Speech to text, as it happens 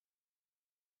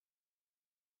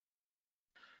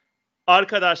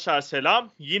Arkadaşlar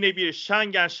selam. Yine bir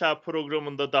Schengen Shell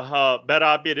programında daha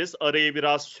beraberiz. Araya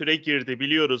biraz süre girdi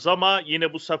biliyoruz ama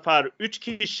yine bu sefer 3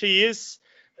 kişiyiz.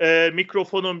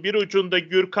 Mikrofonun bir ucunda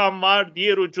Gürkan var,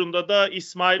 diğer ucunda da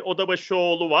İsmail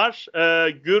Odabaşıoğlu var.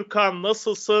 Gürkan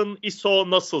nasılsın? İso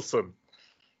nasılsın?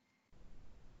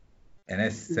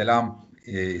 Enes selam,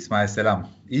 İsmail selam.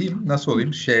 İyiyim, nasıl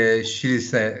olayım?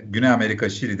 Güney Amerika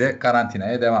Şili'de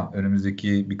karantinaya devam.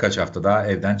 Önümüzdeki birkaç hafta daha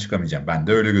evden çıkamayacağım. Ben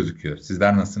de öyle gözüküyor.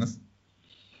 Sizler nasılsınız?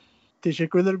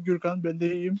 Teşekkür ederim Gürkan. Ben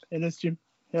de iyiyim. Enes'ciğim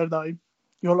her daim.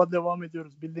 Yola devam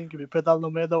ediyoruz. Bildiğin gibi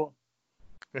pedallamaya devam.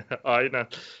 Aynen.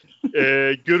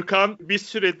 Gürkan bir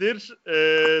süredir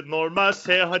normal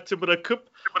seyahati bırakıp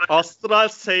astral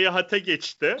seyahate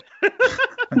geçti.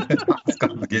 Az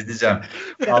kaldı gezeceğim.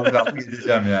 Az kaldı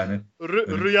gezeceğim yani.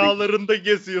 Rüyalarında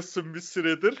geziyorsun bir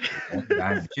süredir.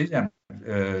 Yani bir şey diyeceğim.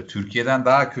 Türkiye'den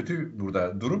daha kötü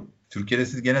burada durum. Türkiye'de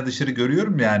siz gene dışarı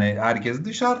görüyorum yani. Herkes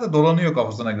dışarıda dolanıyor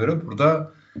kafasına göre.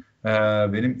 Burada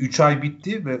benim 3 ay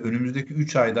bitti ve önümüzdeki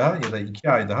 3 ay daha ya da 2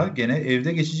 ay daha gene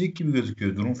evde geçecek gibi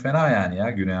gözüküyor. Durum fena yani ya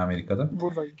Güney Amerika'da.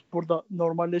 Burada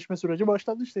normalleşme süreci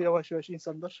başladı işte yavaş yavaş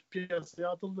insanlar piyasaya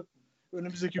atıldı.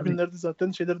 Önümüzdeki günlerde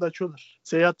zaten şeyleri de açıyorlar.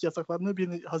 Seyahat yasaklarını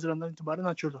 1 Haziran'dan itibaren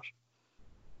açıyorlar.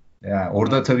 Yani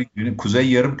orada tabii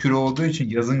kuzey yarımküre olduğu için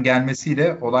yazın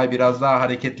gelmesiyle olay biraz daha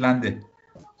hareketlendi.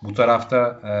 Bu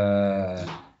tarafta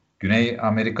Güney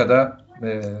Amerika'da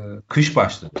kış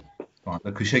başladı. Şu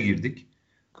anda kışa girdik.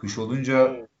 Kış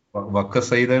olunca vaka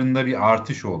sayılarında bir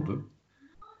artış oldu.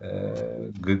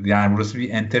 Yani burası bir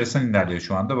enteresan ilerliyor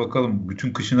şu anda. Bakalım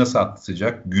bütün kışı nasıl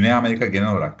atlatacak? Güney Amerika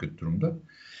genel olarak kötü durumda.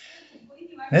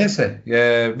 Neyse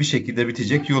bir şekilde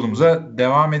bitecek. Yolumuza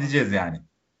devam edeceğiz yani.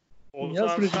 O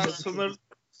zaman sen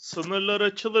sınırlar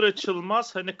açılır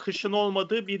açılmaz hani kışın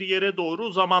olmadığı bir yere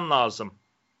doğru zaman lazım.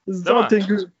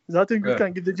 Zaten Gürkan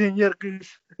evet. Gideceğin yer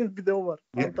kış. Bir de o var.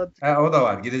 O da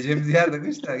var. Gideceğimiz yer de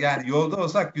kış da. Yani yolda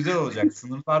olsak güzel olacak.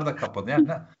 Sınırlar da kapalı. Yani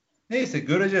neyse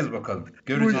göreceğiz bakalım.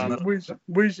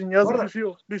 Bu işin yaz kışı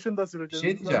yok. Kışın da süreceğiz.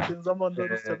 Şey diyeceğim. Zaten zamanında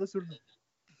Rusya'da sürdü.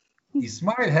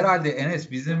 İsmail herhalde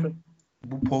Enes bizim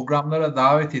bu programlara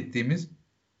davet ettiğimiz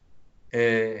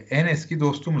en eski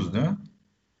dostumuz değil mi?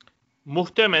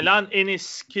 Muhtemelen en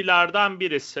eskilerden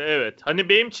birisi, evet. Hani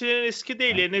benim için en eski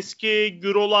değil. En eski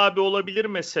Gürol abi olabilir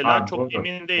mesela. Çok doğru,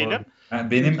 emin değilim.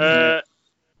 Yani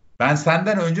ben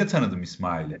senden önce tanıdım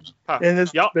İsmail'i.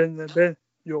 Enes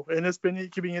Enes beni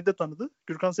 2007'de tanıdı.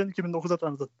 Gürkan seni 2009'da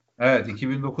tanıdı. Evet,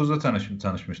 2009'da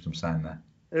tanışmıştım seninle.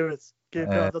 Evet,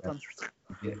 GPA'da tanışmıştık.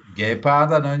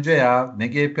 GPA'dan önce ya. Ne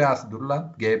GPA'sı? Dur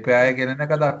lan. GPA'ya gelene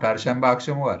kadar Perşembe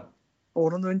akşamı var.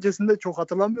 Onun öncesinde çok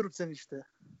hatırlamıyorum seni işte.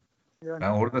 Yani,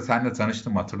 ben orada seninle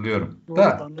tanıştım hatırlıyorum.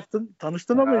 Doğru,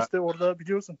 tanıştın ama işte orada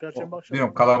biliyorsun Perşembe akşamı.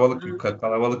 Biliyorum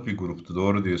kalabalık bir gruptu.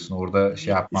 Doğru diyorsun. Orada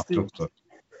yapmak çok zor.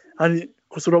 Hani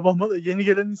kusura bakma da yeni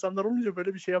gelen insanlar olunca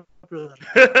böyle bir şey yapıyorlar.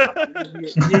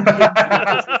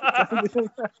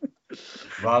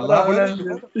 Vallahi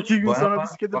 2 gün sonra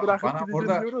bisikleti bırakıp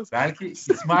gideceğim diyoruz. Belki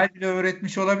İsmail bile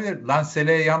öğretmiş olabilir. Lan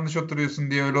seleye yanlış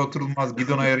oturuyorsun diye öyle oturulmaz.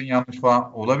 Gidon ayarın yanlış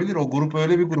falan. Olabilir. O grup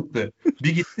öyle bir gruptu.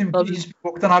 Bir gittim ki hiçbir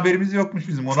boktan haberimiz yokmuş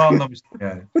bizim. Onu anlamıştım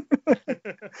yani.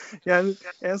 Yani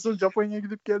en son Japonya'ya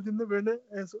gidip geldiğinde böyle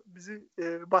bizi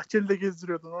Bahçeli'de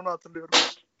gezdiriyordun. Onu hatırlıyorum.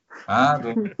 Ha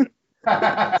doğru.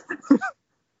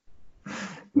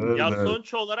 Ya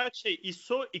sonuç olarak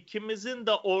İso ikimizin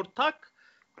de ortak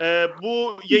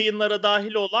bu yayınlara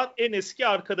dahil olan en eski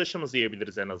arkadaşımız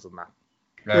diyebiliriz en azından.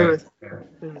 Evet.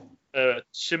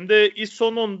 Şimdi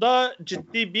İso'nun da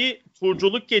ciddi bir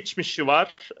turculuk geçmişi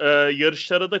var.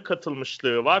 Yarışlara da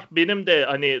katılmışlığı var. Benim de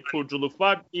hani turculuk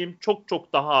var. Benim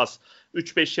çok daha az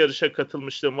 3-5 yarışa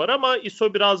katılmışlığım var ama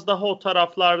İso biraz daha o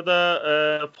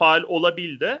taraflarda faal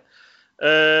olabildi.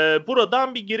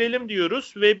 Buradan bir girelim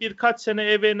diyoruz ve birkaç sene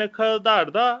evveline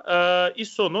kadar da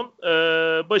İso'nun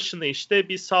başına işte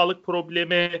bir sağlık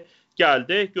problemi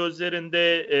geldi.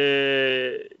 Gözlerinde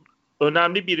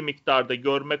önemli bir miktarda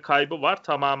görme kaybı var,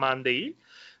 tamamen değil.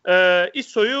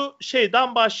 İso'yu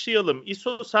başlayalım.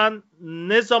 İso, sen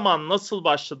ne zaman, nasıl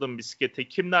başladın bisiklete?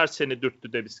 Kimler seni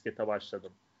dürttü de bisiklete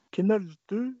başladın? Kimler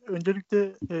dürttü?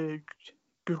 Öncelikle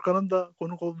Gürkan'ın da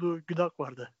konuk olduğu GÜDAK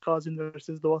vardı. Gazi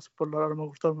Üniversitesi Doğa Sporları Arama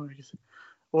Kurtarma Merkezi.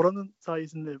 Oranın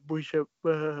sayesinde bu işe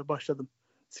başladım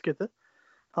bisiklete.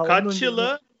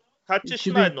 Kaç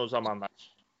yaşındaydın o zamanlar?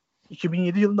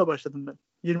 2007 yılında başladım ben.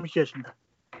 22 yaşında.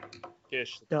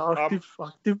 Ya aktif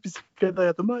bisiklet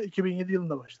hayatıma 2007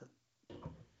 yılında başladım.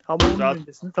 Ama onun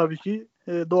öncesinde tabii ki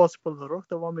doğa sporları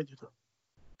olarak devam ediyordu.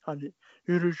 Hani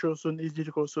yürüyüş olsun,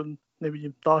 izcilik olsun, ne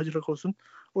bileyim dağcılık olsun,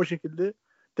 o şekilde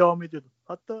devam ediyordum.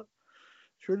 Hatta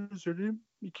şöyle söyleyeyim,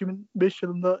 2005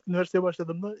 yılında üniversiteye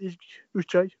başladığımda ilk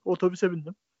 3 ay otobüse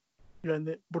bindim.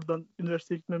 Yani buradan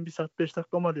üniversiteye gitmem 1 saat 5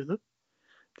 dakikamı alıyordu.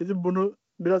 Dedim bunu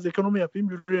biraz ekonomi yapayım,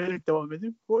 yürüyerek devam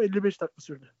edeyim. O 55 dakika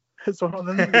sürdü.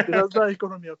 Sonra dedim ki biraz daha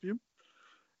ekonomi yapayım.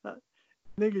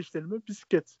 Ne geçti elime?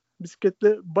 Bisiklet.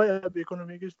 Bisikletle bayağı bir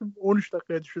ekonomiye geçtim. 13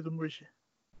 dakikaya düşürdüm bu işi.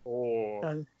 Oo,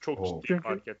 yani çok ciddi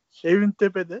fark etmiş. Evin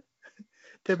tepede.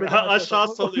 Tepeden aşağı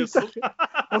salıyorsun.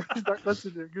 13 dakika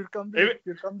sürüyor.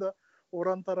 Gürkan da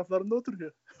Oran taraflarında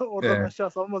oturuyor. Oradan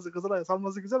aşağı salması, Kızılay'a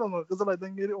salması güzel ama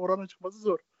Kızılay'dan geri Oran'a çıkması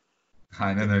zor.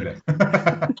 Aynen öyle.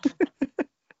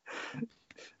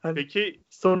 Yani peki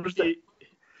sonuçta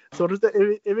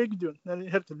eve gidiyorsun. Yani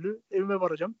her türlü evime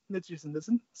varacağım.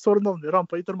 Neticesindesin. Sorun olmuyor.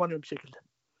 Rampayı tırmanıyorum bir şekilde.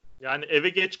 Yani eve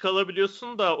geç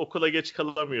kalabiliyorsun da okula geç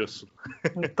kalamıyorsun.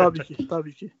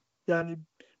 Tabii ki. Yani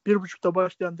 1.30'da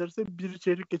başlayan derse 1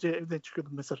 çeyrek gece evden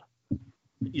çıkıyordum mesela.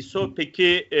 İso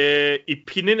peki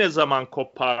ipini ne zaman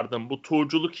kopardın? Bu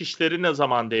turculuk işleri ne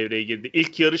zaman devreye girdi?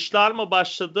 İlk yarışlar mı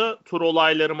başladı? Tur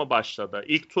olayları mı başladı?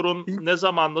 İlk turun ne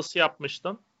zaman nasıl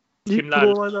yapmıştın? İlk tur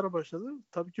olayları başladı.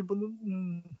 Tabii ki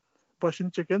bunun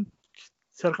başını çeken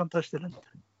Serkan Taşdelen.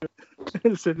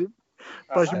 Öyle söyleyeyim.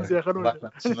 Başımızı yakan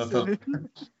oydu.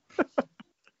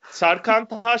 Serkan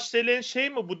Taşdelen şey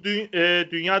mi bu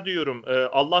dünya diyorum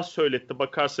Allah söyletti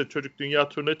bakarsa çocuk dünya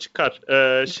turuna çıkar.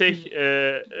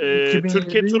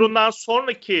 Türkiye turundan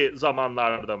sonraki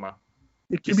zamanlarda mı?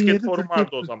 Bisiklet forum vardı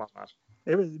o zamanlar.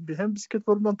 Evet, hem bisiklet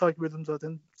forumdan takip ediyordum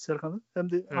zaten Serkan'ı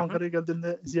hem de Ankara'ya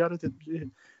geldiğinde ziyaret etmiş,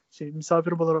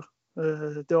 misafirim olarak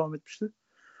devam etmişti.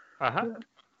 Aha.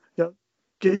 Ya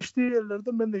geçtiği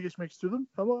yerlerden ben de geçmek istiyordum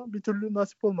ama bir türlü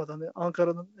nasip olmadı. Hani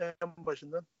Ankara'nın en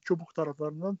başından, Çubuk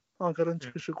taraflarından, Ankara'nın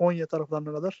çıkışı Konya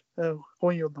taraflarına kadar,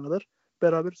 Konya yoluna kadar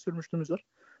beraber sürmüşlüğümüz var.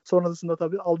 Sonrasında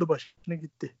tabii aldı başını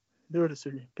gitti. Öyle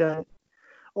söyleyeyim. Yani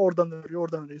oradan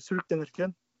oraya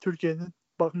sürüklenirken Türkiye'nin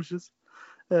bakmışız.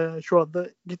 Şu anda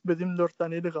gitmediğim 4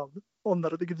 tane ili kaldı.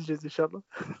 Onlara da gideceğiz inşallah.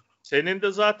 Senin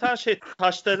de zaten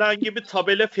Taşdelen gibi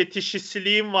tabela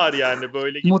fetişistliğin var yani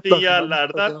böyle gittiğin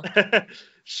yerlerden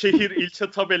şehir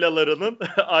ilçe tabelalarının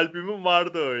albümün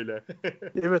vardı öyle.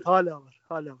 Evet hala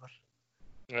var.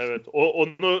 Evet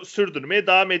onu sürdürmeye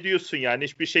devam ediyorsun yani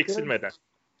hiçbir şey eksilmeden. Evet.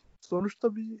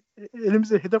 Sonuçta bir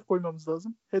elimize hedef koymamız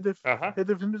lazım.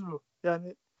 Hedefimiz bu.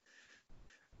 Yani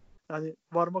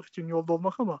varmak için yolda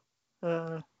olmak ama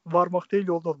varmak değil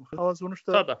yolda olmak. Ama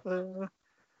sonuçta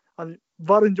hani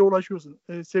varınca ulaşıyorsun.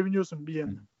 Seviniyorsun bir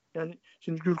yana. Yani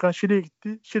şimdi Gürkan Şili'ye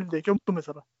gitti. Şili'deyken mutlu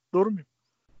mesela. Doğru muyum?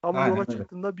 Ama aynen yola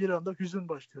çıktığında bir anda hüzün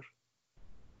başlıyor.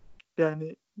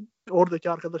 Yani oradaki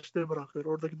arkadaşlığı bırakıyor.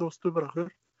 Oradaki dostluğu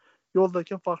bırakıyor.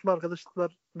 Yoldayken farklı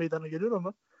arkadaşlıklar meydana geliyor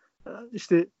ama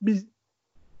işte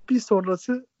bir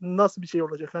sonrası nasıl bir şey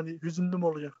olacak? Hani hüzünlü mü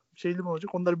olacak? Şeyli mi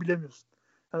olacak? Onları bilemiyorsun.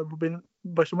 Yani bu benim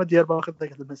başıma Diyarbakır'da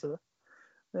geldi mesela.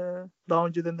 Daha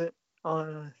önceden de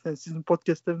yani sizin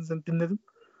podcastlerinizden dinledim.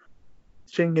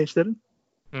 Gençlerin.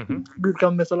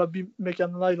 Gürkan mesela bir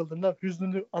mekandan ayrıldığında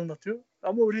hüznünü anlatıyor.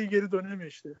 Ama oraya geri dönemiyor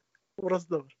işte. Orası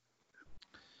da var.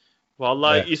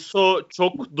 Vallahi evet. İso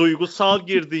çok duygusal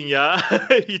girdin ya.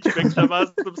 Hiç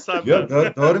beklemezdim senden. Yok,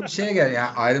 doğru bir şeye gel. Yani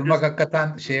ayrılmak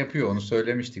hakikaten şey yapıyor. Onu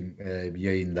söylemiştim bir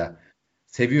yayında.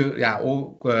 Seviyor. Yani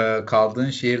o kaldığın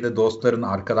şehirde dostların,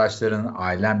 arkadaşların,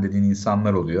 ailen dediğin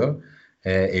insanlar oluyor.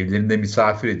 Evlerinde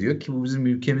misafir ediyor ki bu bizim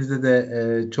ülkemizde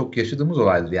de çok yaşadığımız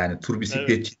olaydı. Yani tur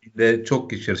bisikletçiliğinde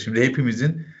çok yaşıyoruz. Şimdi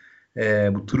hepimizin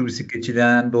bu tur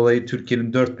bisikletçiliğinden dolayı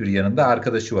Türkiye'nin dört bir yanında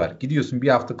arkadaşı var. Gidiyorsun bir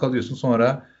hafta kalıyorsun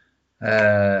sonra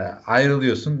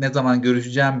ayrılıyorsun. Ne zaman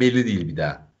görüşeceğim belli değil bir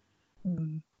daha.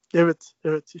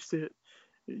 Evet işte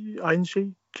aynı şey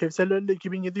Kevserlerle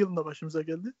 2007 yılında başımıza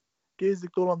geldi.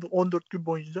 Gezdik dolandık 14 gün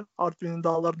boyunca Artvin'in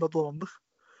dağlarında dolandık.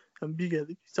 Yani bir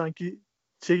geldik sanki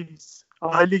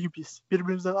aile gibiyiz.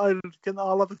 Birbirimizden ayrılırken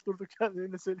ağladık durduk yani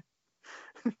öyle söyleyeyim.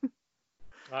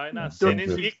 Aynen.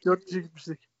 Senin ilk 4 kişi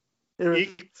gitmiştik. Evet.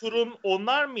 İlk turun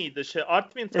onlar mıydı?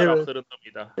 Artvin taraflarında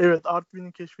mıydı? Evet,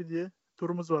 Artvin'in keşfi diye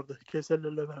turumuz vardı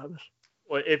Kevserlerle beraber.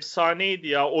 O efsaneydi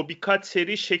ya. O birkaç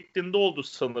seri şeklinde oldu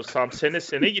sanırsam.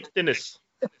 Sene gittiniz.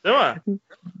 Değil mi?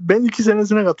 Ben 2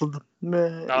 senesine katıldım.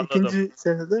 Anladım. İkinci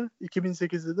senede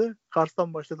 2008'de de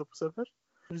Kars'tan başladık bu sefer.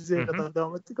 Rize'ye kadar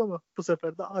devam ettik ama bu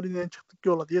sefer de Ani'den çıktık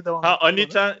yola diye devam ettik.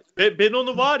 Ani'den ben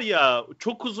onu var ya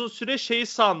çok uzun süre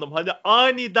sandım. Hani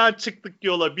aniden çıktık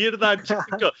yola, birden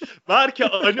çıktık yola. Belki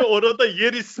Ani orada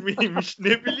yer ismiymiş.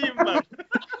 Ne bileyim ben.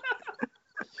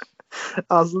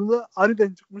 Aslında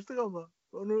Ani'den çıkmıştık ama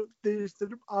onu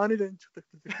değiştirip aniden çıktık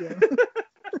dedik yani.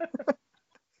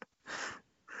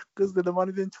 Kız dedim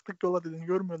Ani'den çıktık yola dedim.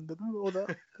 Görmüyorsun dedim. O da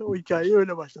o hikayeyi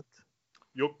öyle başlattı.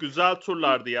 Yok, güzel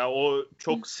turlardı ya. O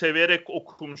çok severek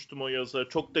okumuştum o yazı.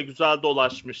 Çok da güzel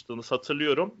dolaşmıştınız,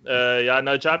 hatırlıyorum. Yani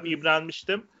acayip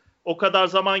imrenmiştim. O kadar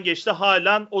zaman geçti,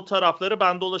 halen o tarafları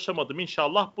ben dolaşamadım.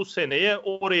 İnşallah bu seneye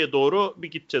oraya doğru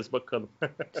bir gideceğiz bakalım.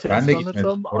 Ben de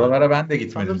gitmedim. Oralara ben de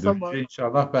gitmedim. Dönünce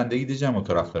inşallah ben de gideceğim o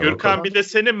taraflara. Gürkan, bakalım. bir de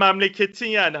senin memleketin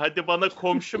yani. Hadi bana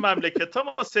komşu memleket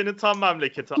ama senin tam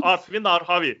memleketi. Artvin,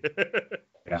 Arhavi.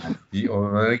 Yani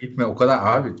oralara gitme. O kadar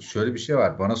abi, şöyle bir şey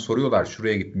var. Bana soruyorlar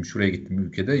şuraya gittim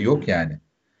ülkede. Yok yani.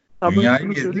 Dünyayı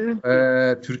gezdik.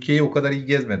 Türkiye'yi o kadar iyi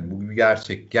gezmedim. Bu bir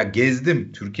gerçek. Ya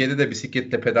gezdim. Türkiye'de de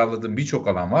bisikletle pedalladığım birçok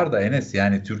alan var da Enes,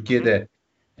 yani Türkiye'de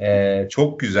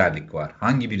çok güzellik var.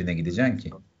 Hangi birine gideceksin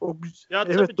ki?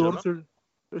 Evet, doğru söylüyorsun.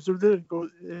 Özür dilerim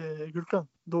Gürkan.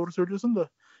 Doğru söylüyorsun da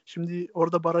şimdi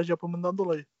orada baraj yapımından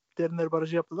dolayı Derinler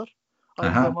Barajı yaptılar.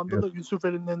 Aynı zamanda da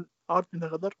Yusufeli'nden Artvin'e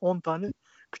kadar 10 tane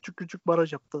küçük küçük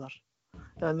baraj yaptılar.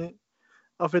 Yani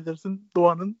affedersin,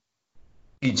 doğanın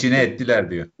İçine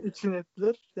ettiler diyor. İçine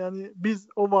ettiler. Yani biz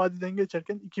o vadiden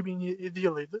geçerken 2007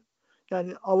 yılıydı.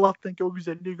 Yani Allah'tan ki o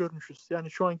güzelliği görmüşüz.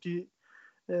 Yani şu anki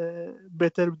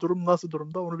beter bir durum, nasıl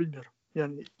durumda onu bilmiyorum.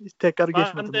 Yani tekrar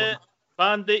geçmedim ona.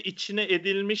 Ben de içine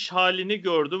edilmiş halini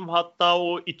gördüm. Hatta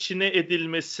o içine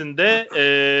edilmesinde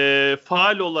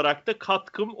faal olarak da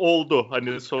katkım oldu.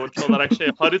 Hani sonuç olarak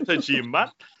haritacıyım ben.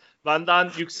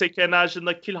 Benden yüksek enerji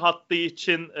nakil hattı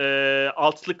için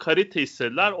altlı harita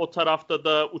istediler. O tarafta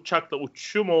da uçakla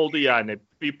uçuşum oldu yani.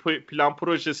 Bir plan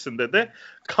projesinde de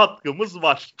katkımız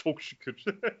var çok şükür.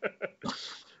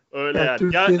 Öyle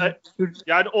yani.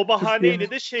 Yani o bahaneyle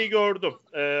de gördüm.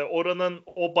 Oranın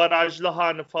o barajlı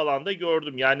hanı falan da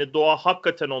gördüm. Yani doğa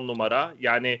hakikaten 10 numara.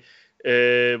 Yani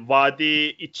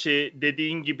vadi içi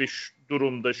dediğin gibi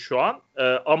durumda şu an.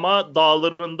 Ama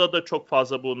dağlarında da çok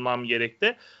fazla bulunmam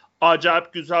gerekti.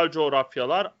 Acayip güzel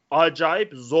coğrafyalar,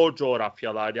 acayip zor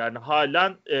coğrafyalar. Yani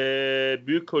halen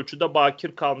büyük ölçüde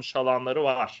bakir kalmış alanları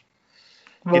var.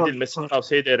 Gidilmesini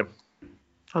tavsiye ederim.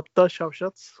 Hatta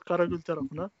Şavşat, Karagöl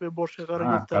tarafına ve Borçka Karagöl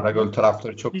tarafına. Karagöl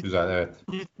tarafları çok güzel, evet.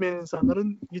 Gitmeyen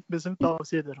insanların gitmesini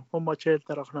tavsiye ederim. O Maçael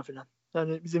tarafına falan.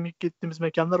 Yani bizim ilk gittiğimiz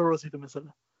mekanlar orasıydı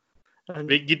mesela. Yani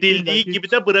ve gidildiği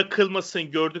gibi de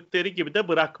bırakılmasın, gördükleri gibi de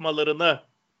bırakmalarını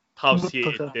tavsiye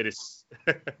ederiz.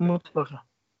 Mutlaka.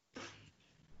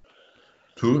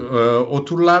 O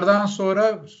turlardan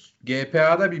sonra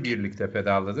GPA'da birlikte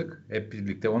pedalladık. Hep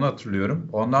birlikte, onu hatırlıyorum.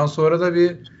 Ondan sonra da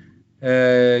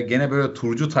gene böyle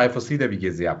turcu tayfasıyla bir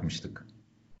gezi yapmıştık.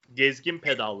 Gezgin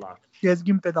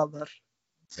pedallar.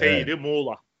 Seyri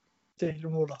Muğla. Seyri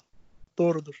Muğla.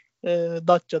 Doğrudur.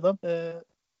 Datça'dan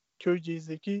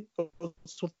Köyceğiz'deki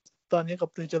Sultaniye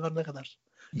kaplıcalarına kadar.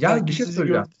 Yani bir şey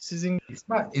söyleyeceğim.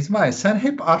 İsmail, sen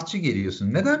hep artçı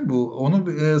geliyorsun. Neden bu?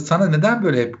 Sana neden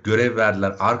böyle hep görev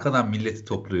verdiler? Arkadan milleti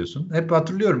topluyorsun. Hep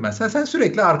hatırlıyorum ben. Sen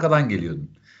sürekli arkadan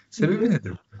geliyordun. Sebebi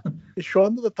nedir? Şu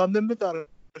anda da tandemde de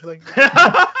arkadan geliyorum.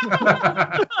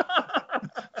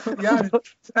 Yani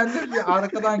sende bir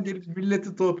arkadan gelip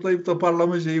milleti toplayıp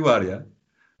toparlama şeyi var ya.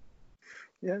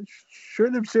 Yani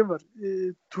şöyle bir şey var.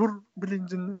 Tur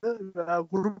bilincinde veya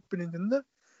grup bilincinde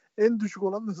en düşük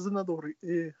olan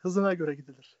hızına göre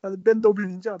gidilir. Yani ben de o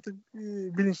bilinci artık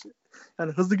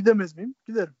yani hızlı gidemez miyim?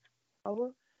 Giderim.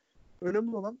 Ama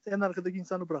önemli olan en arkadaki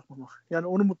insanı bırakmamak. Yani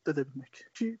onu mutlu edebilmek.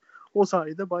 Ki o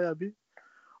sayede bayağı bir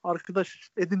arkadaş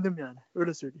edindim yani.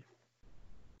 Öyle söyleyeyim.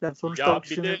 Yani sonuçta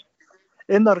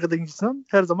en arkadaki insan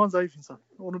her zaman zayıf insan.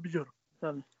 Onu biliyorum.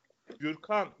 Yani.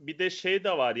 Gürkan, bir de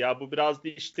de var ya, bu biraz da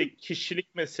işte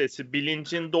kişilik meselesi,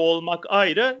 bilincinde olmak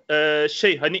ayrı.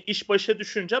 Hani iş başa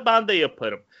düşünce ben de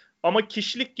yaparım. Ama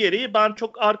kişilik gereği ben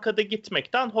çok arkada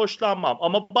gitmekten hoşlanmam.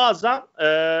 Ama bazen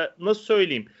nasıl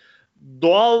söyleyeyim,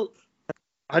 doğal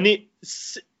hani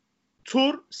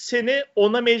tur seni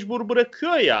ona mecbur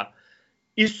bırakıyor ya.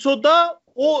 ISO'da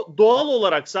o doğal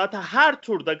olarak zaten her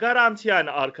turda garanti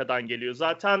yani arkadan geliyor.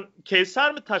 Zaten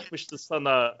Kevser mi takmıştı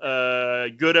sana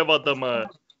görev adamı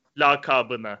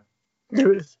lakabını?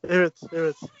 Evet.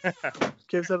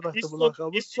 Kevser taktı bu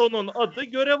lakabı. ISO'nun adı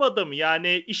görev adamı.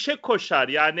 Yani işe koşar.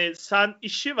 Yani sen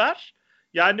işi ver.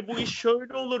 Yani bu iş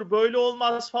şöyle olur, böyle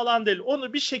olmaz falan değil.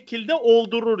 Onu bir şekilde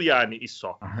oldurur yani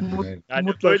ISO. Yani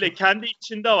mutlaka. Böyle kendi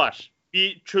içinde var.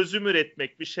 Bir çözüm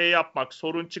üretmek, bir şey yapmak,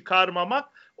 sorun çıkarmamak,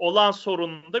 olan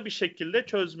sorunu da bir şekilde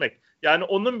çözmek. Yani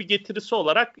onun bir getirisi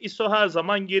olarak ISO her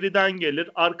zaman geriden gelir.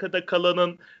 Arkada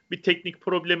kalanın bir teknik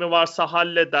problemi varsa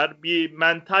halleder. Bir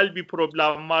mental bir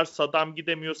problem varsa, adam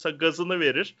gidemiyorsa gazını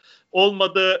verir.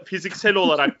 Olmadı fiziksel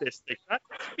olarak destekler.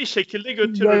 Bir şekilde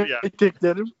götürür yani.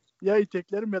 Ya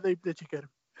iteklerim ya da iple çekerim.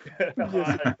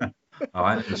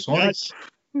 Aynen. Sonra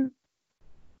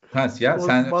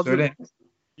sen söyle.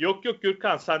 Yok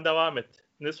Gürkan, sen devam et.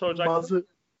 Ne soracaksın?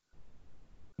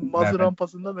 Mazı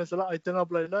rampasında mesela Ayten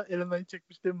ablayla Elena'yı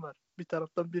çekmişliğim var. Bir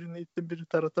taraftan birini ittim, bir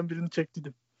taraftan birini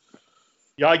çektim.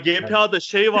 Ya GPA'da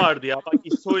şey vardı ya, bak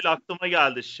İso'yla aklıma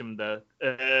geldi şimdi.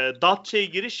 Datça'ya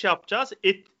giriş yapacağız.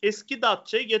 Eski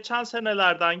Datça'ya geçen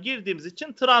senelerden girdiğimiz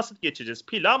için transit geçeceğiz.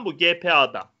 Plan bu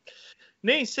GPA'da.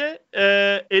 Neyse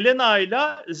Elena ile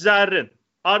Zerrin.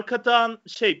 Arkadan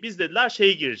biz dediler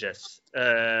gireceğiz.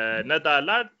 Ne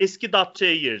derler? Eski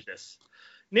Datça'ya gireceğiz.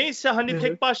 Neyse hani Evet.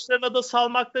 tek başlarına da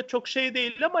salmak da çok şey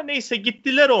değil ama neyse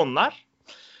gittiler onlar.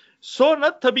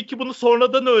 Sonra tabii ki bunu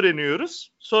sonradan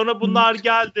öğreniyoruz. Sonra bunlar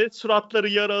geldi, suratları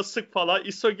yara asık falan.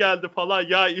 İso geldi falan.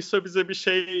 Ya İso bize bir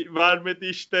şey vermedi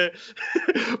işte.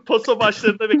 Paso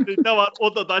başlarında bekliyor. Ne var?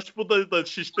 O da daş, bu da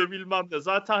daş işte bilmem ne.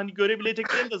 Zaten hani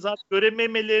görebileceklerini de zaten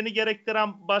görememelerini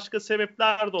gerektiren başka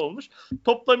sebepler de olmuş.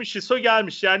 Toplamış İso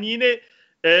gelmiş. Yani yine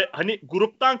hani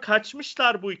gruptan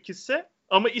kaçmışlar bu ikisi.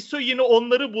 Ama İso yine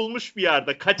onları bulmuş bir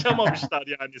yerde. Kaçamamışlar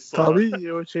yani sonra.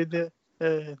 Tabii o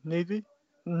neydi?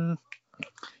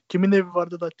 Kimin evi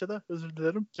vardı Datça'da? Özür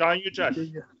dilerim. Can Yücel.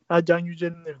 Can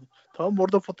Yücel'in evi. Tamam,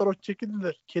 orada fotoğraf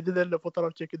çekildiler. Kedilerle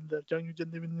fotoğraf çekildiler. Can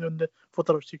Yücel'in evinin önünde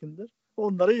fotoğraf çekildiler.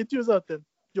 Onlara yetiyor zaten.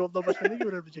 Yolda başka ne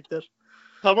görebilecekler?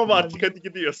 Tamam artık hadi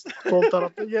gidiyoruz. Sol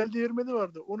tarafta yel değirmeni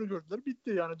vardı. Onu gördüler. Bitti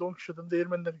yani. Don Quixote'un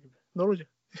değirmenleri gibi. Ne olacak?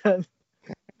 Yani.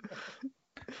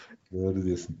 Doğru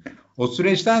diyorsun. O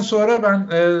süreçten sonra ben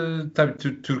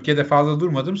tabii Türkiye'de fazla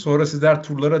durmadım. Sonra sizler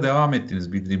turlara devam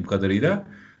ettiniz bildiğim kadarıyla.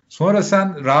 Sonra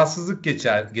sen rahatsızlık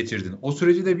geçirdin. O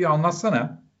süreci de bir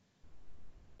anlatsana.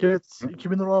 Evet,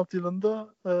 2016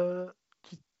 yılında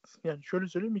yani şöyle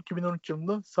söyleyeyim, 2013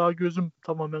 yılında sağ gözüm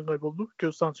tamamen kayboldu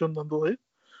göz tansiyonundan dolayı.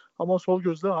 Ama sol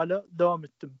gözle hala devam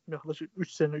ettim. Yaklaşık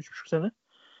 3 sene, 3,5 sene.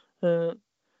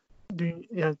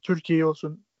 Yani Türkiye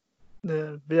olsun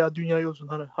veya dünya olsun,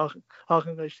 hani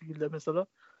Hakan Kaçlıgil'de mesela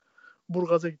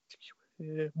Burgaz'a gittik.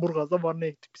 Burgaz'da Varna'ya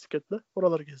gittik bisikletle.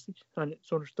 Oraları gezdik. Hani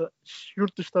sonuçta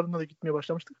yurt dışlarına da gitmeye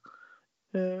başlamıştık.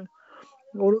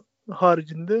 Onun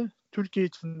haricinde Türkiye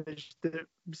içinde işte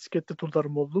bisikletli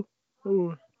turlarım oldu.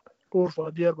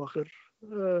 Urfa, Diyarbakır,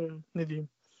 ne diyeyim,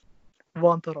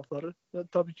 Van tarafları.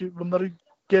 Tabii ki bunları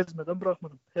gezmeden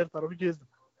bırakmadım. Her tarafı gezdim.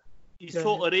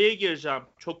 İso Yani, araya gireceğim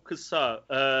çok kısa.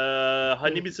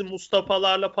 Hani evet. bizim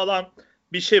Mustafa'larla falan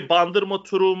bir bandırma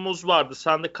turumuz vardı.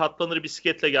 Sen de katlanır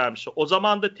bisikletle gelmişsin. O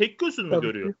zaman da tek gözün mü Tabii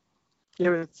görüyor? ki.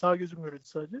 Evet, sağ gözüm görüyordu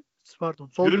sadece. Pardon,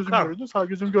 sol gözüm Gürkan, görüyordu, sağ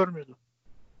gözüm görmüyordu.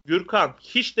 Gürkan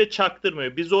hiç de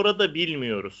çaktırmıyor. Biz orada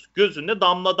bilmiyoruz. Gözünde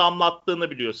damla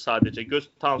damlattığını biliyoruz sadece. Göz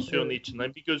tansiyonu için.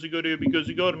 Hani bir gözü görüyor, bir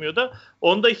gözü görmüyor da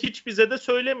onu da hiç bize de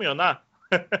söylemiyorsun ha.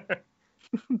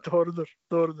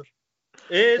 Doğrudur.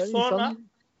 Yani Sonra?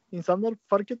 insanlar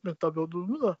fark etmiyor tabii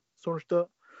olduğunu da, sonuçta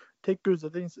tek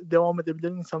gözle de devam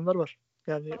edebilen insanlar var.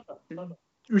 Yani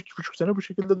 3,5 sene bu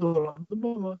şekilde dolandım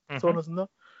ama sonrasında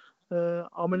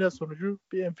ameliyat sonucu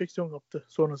bir enfeksiyon kaptı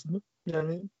sonrasında.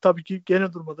 Yani tabii ki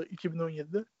gene durmadı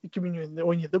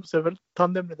 2017'de bu sefer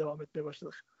tandemle devam etmeye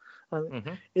başladık. Yani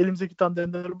elimizdeki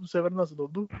tandemler bu sefer nasıl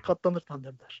oldu? Katlanır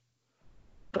tandemler.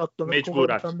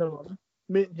 Mecburen. Tandem aldım.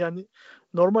 Yani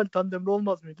normal tandemli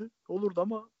olmaz mıydı? Olurdu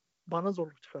ama bana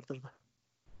zorluk çıkartırdı.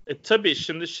 Tabii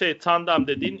şimdi tandem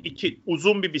dediğin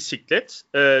uzun bir bisiklet.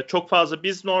 Çok fazla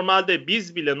biz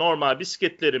bile normal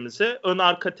bisikletlerimize ön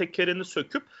arka tekerini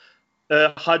söküp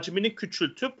hacmini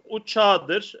küçültüp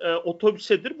uçağıdır,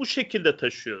 otobüsedir bu şekilde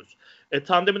taşıyoruz.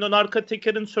 Tandemin ön arka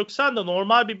tekerini söksen de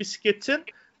normal bir bisikletin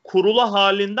kurulu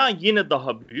halinden yine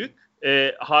daha büyük.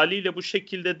 Haliyle bu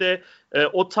şekilde de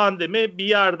o tandemi bir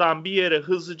yerden bir yere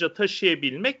hızlıca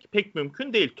taşıyabilmek pek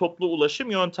mümkün değil toplu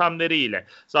ulaşım yöntemleriyle.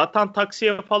 Zaten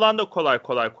taksiye falan da kolay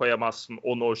kolay koyamazsın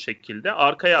onu o şekilde.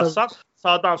 Arkaya atsan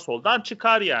sağdan soldan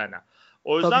çıkar yani.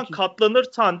 O yüzden katlanır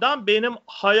tandem benim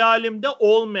hayalimde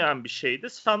olmayan bir şeydi.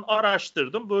 Sen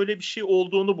araştırdın, böyle bir şey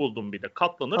olduğunu buldum bir de.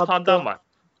 Katlanır tandem var.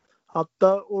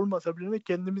 Hatta olmasa bile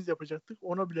kendimiz yapacaktık.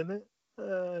 Ona bile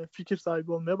fikir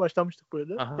sahibi olmaya başlamıştık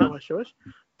böyle. Aha. Yavaş yavaş.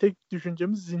 Tek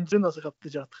düşüncemiz zinciri nasıl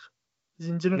katlayacaktık.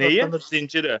 Zinciri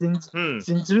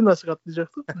nasıl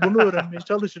katlayacaktık. Bunu öğrenmeye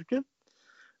çalışırken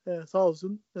sağ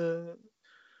olsun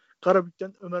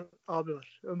Karabük'ten Ömer abi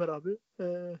var. Ömer abi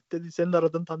dedi senin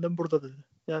aradığın tandem burada dedi.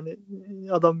 Yani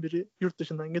adam biri yurt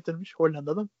dışından getirmiş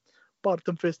Hollanda'dan.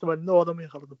 Bartın Festivali'nde o adamı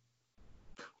yakaladım.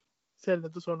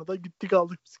 Seninle de sonra da gittik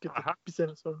aldık bisikleti. Aha. Bir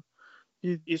sene sonra.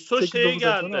 İso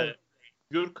geldi.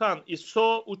 Gürkan,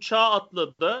 İso uçağa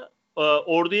atladı.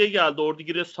 Ordu'ya geldi. Ordu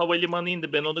Giresun Havalimanı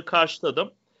indi. Ben onu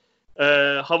karşıladım.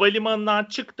 Havalimanından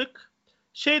çıktık.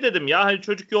 Dedim ya hani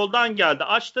çocuk yoldan geldi.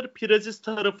 Açtır Piraziz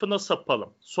tarafına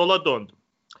sapalım. Sola döndüm.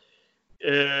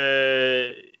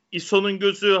 ISO'nun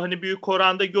gözü hani büyük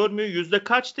oranda görmüyor. Yüzde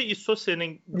kaçtı ISO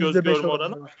senin göz %5 görme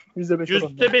oranı?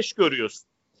 %5 görüyorsun.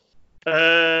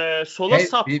 Sola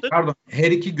saptık. Pardon.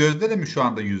 Her iki gözde de mi şu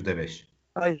anda %5?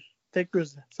 Hayır. Tek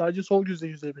gözle. Sadece sol gözde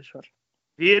 %5 var.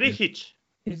 Diğeri hiç.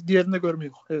 Diğerinde görme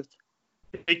yok. Evet.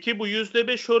 Peki bu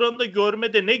 %5 oranında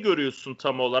görmede ne görüyorsun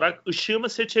tam olarak? Işığı mı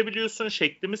seçebiliyorsun?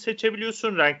 Şekli mi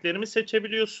seçebiliyorsun? Renkleri mi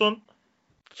seçebiliyorsun?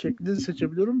 Şekli de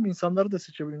seçebiliyorum. İnsanları da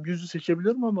seçebiliyorum. Yüzü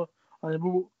seçebiliyorum ama hani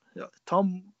bu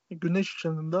tam güneş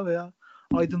ışığında veya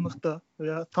aydınlıkta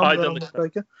veya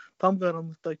tam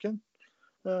karanlıktayken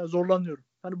zorlanıyorum.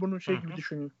 Hani bunun gibi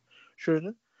düşünüyorum.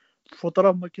 Şöyle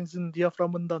fotoğraf makinesinin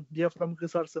diyaframı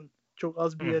kısarsın çok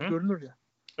az bir yer görünür ya.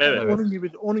 Evet.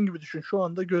 Yani onun gibi düşün. Şu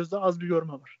anda gözde az bir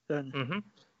görme var. Yani.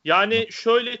 Yani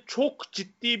şöyle çok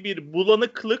ciddi bir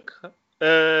bulanıklık,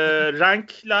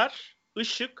 renkler,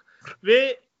 ışık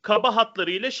ve kaba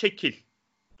hatlarıyla şekil.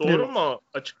 Doğru mu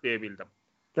açıklayabildim?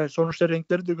 Yani sonuçta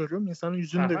renkleri de görüyorum. İnsanın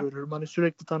yüzünü de görüyorum. Hani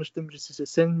sürekli tanıştığım birisi ise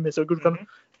sen mesela Gürkan'ı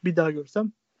bir daha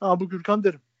görsem bu Gürkan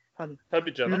derim. Hani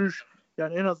tabii canım. Yürüyüş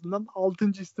yani en azından 6.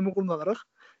 ismi kullanarak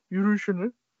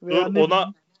yürüyüşünü veya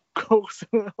ona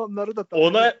kokusunu onları da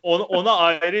tanıyorum. Ona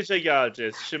ayrıca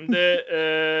geleceğiz. Şimdi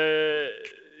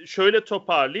şöyle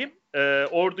toparlayayım.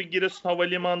 Ordu Giresun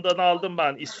Havalimanı'ndan aldım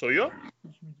ben ISO'yu.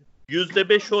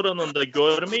 %5 oranında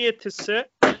görme yetisi,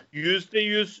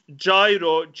 %100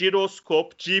 gyro,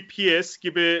 jiroskop, GPS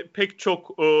gibi pek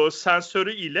çok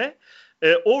sensörü ile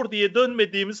Ordu'ya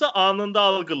dönmediğimizi anında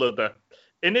algıladı.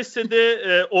 Enes'e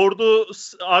de Ordu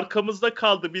arkamızda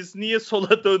kaldı. Biz niye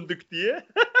sola döndük diye.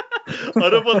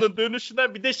 Arabanın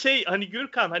dönüşünden bir de hani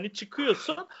Gürkan hani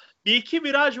çıkıyorsun. Bir iki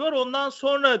viraj var ondan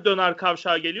sonra döner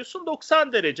kavşağa geliyorsun.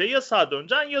 90 derece ya sağa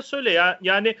döneceksin ya söyle.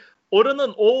 Yani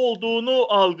oranın o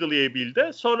olduğunu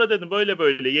algılayabildi. Sonra dedim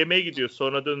böyle yemeğe gidiyoruz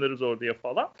sonra döneriz Ordu'ya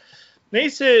falan.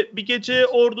 Neyse bir gece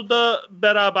Ordu'da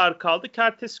beraber kaldık.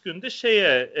 Ertesi günde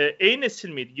Eynesil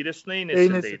miydi? Giresun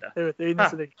Eynesil'deydi. Evet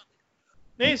Eynesil'de.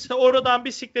 Neyse oradan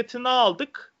bisikletini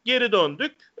aldık. Geri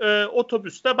döndük.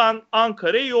 Otobüste ben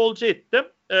Ankara'ya yolcu ettim.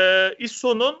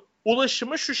 İSO'nun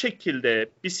ulaşımı şu şekilde.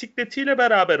 Bisikletiyle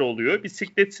beraber oluyor.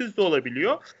 Bisikletsiz de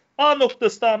olabiliyor. A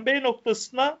noktasından B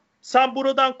noktasına sen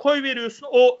buradan koy veriyorsun.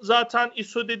 O zaten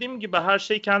ISO dediğim gibi her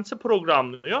şey kendisi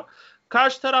programlıyor.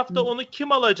 Karşı tarafta onu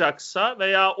kim alacaksa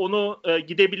veya onu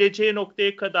gidebileceği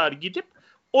noktaya kadar gidip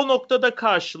o noktada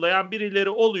karşılayan birileri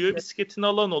oluyor. Bisikletini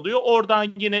alan oluyor.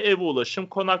 Oradan yine eve ulaşım,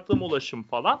 konaklama ulaşım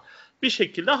falan bir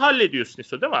şekilde hallediyorsun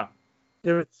ISO değil mi?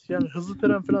 Evet. Yani hızlı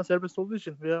tren falan serbest olduğu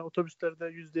için veya otobüslerde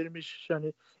 %20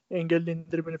 yani engelli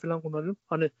indirimini falan kullanıyorum.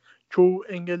 Hani çoğu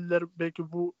engelliler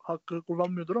belki bu hakkı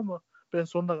kullanmıyordur ama ben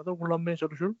sonuna kadar kullanmaya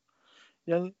çalışıyorum.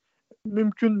 Yani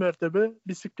mümkün mertebe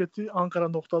bisikleti Ankara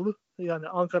noktalı yani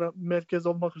Ankara merkez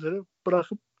olmak üzere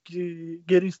bırakıp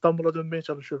geri İstanbul'a dönmeye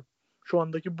çalışıyorum. Şu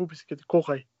andaki bu bisikleti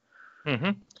Kokay.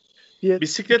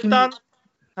 Bisikletten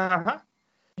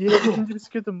diğer ikinci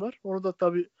bisikletim var. Orada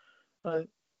tabii yani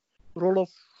roll-off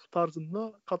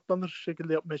tarzında katlanır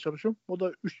şekilde yapmaya çalışıyorum. O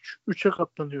da 3'e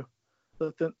katlanıyor.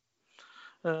 Zaten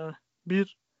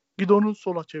bir gidonu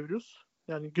sola çeviriyoruz.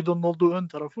 Yani gidonun olduğu ön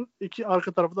tarafı. 2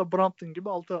 arka tarafı da Brampton gibi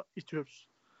alta itiyoruz.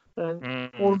 Yani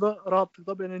orada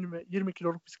rahatlıkla ben elime 20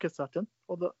 kiloluk bisiklet zaten.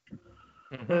 O da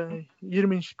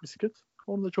 20 inçlik bisiklet.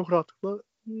 Onu da çok rahatlıkla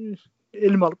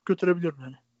elime alıp götürebiliyorum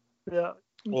yani. Veya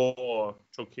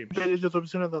çok iyi. Belediye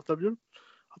otobüsüne de atabiliyorum.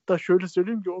 Hatta şöyle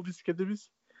söyleyeyim ki o bisikleti biz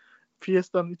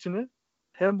Fiesta'nın içine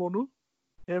hem onu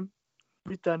hem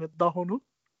bir tane Dahon'u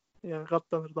yani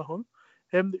katlanır Dahon'u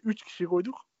hem de 3 kişi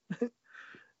koyduk.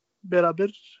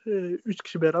 Beraber 3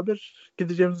 kişi beraber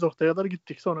gideceğimiz noktaya kadar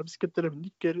gittik. Sonra bisikletlere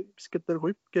bindik. Bisikletleri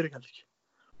koyup geri geldik.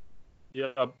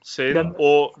 Ya senin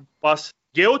o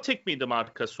Geotek miydi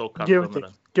markası o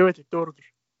katlanırın? Geotek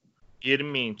doğrudur.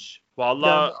 20 inç.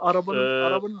 Vallahi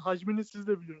arabanın hacmini siz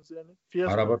de biliyorsunuz yani.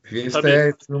 Fiesta. Araba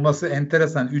Fiesta'ya sığması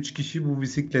enteresan. 3 kişi bu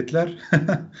bisikletler.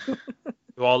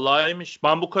 Vallahiymiş.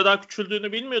 Ben bu kadar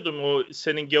küçüldüğünü bilmiyordum o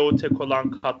senin Geotek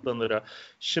olan katlanırı.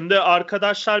 Şimdi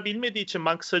arkadaşlar bilmediği için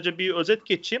ben kısaca bir özet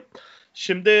geçeyim.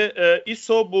 Şimdi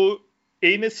ISO bu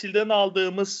Eynesil'den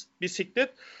aldığımız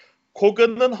bisiklet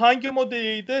Koga'nın hangi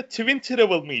modeliydi? Twin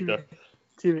Travel mıydı?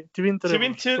 Twin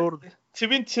Traveler. Doğrudur.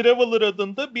 Twin Traveler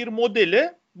adında bir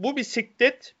modeli. Bu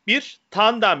bisiklet bir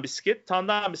tandem bisiklet.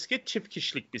 Tandem bisiklet çift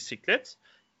kişilik bisiklet.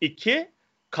 2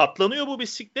 katlanıyor bu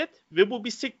bisiklet ve bu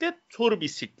bisiklet tur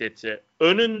bisikleti.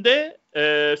 Önünde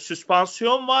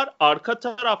süspansiyon var. Arka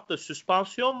tarafta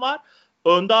süspansiyon var.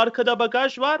 Önde arkada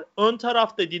bagaj var. Ön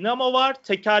tarafta dinamo var.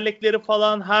 Tekerlekleri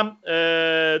falan hem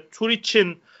tur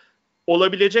için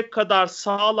olabilecek kadar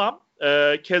sağlam.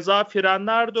 Keza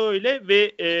frenler de öyle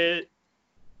ve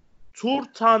tur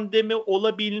tandemi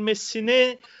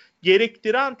olabilmesini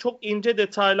gerektiren çok ince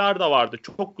detaylar da vardı.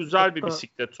 Çok güzel bir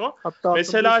bisiklet o.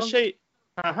 Mesela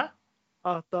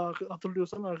hatta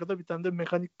hatırlıyorsan arkada bir tane de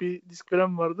mekanik bir disk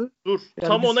fren vardı. Dur, yani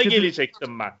tam ona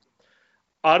gelecektim ben.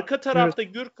 Arka tarafta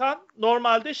evet. Gürkan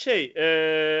normalde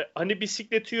hani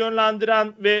bisikleti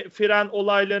yönlendiren ve fren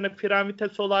olaylarını, fren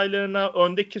vites olaylarını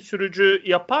öndeki sürücü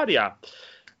yapar ya.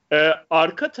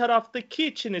 Arka taraftaki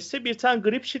için ise bir tane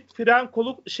grip shift fren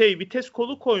kolu, vites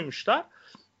kolu koymuşlar.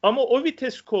 Ama o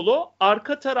vites kolu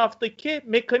arka taraftaki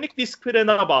mekanik disk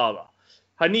frene bağlı.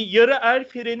 Hani yarı el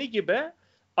freni gibi.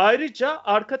 Ayrıca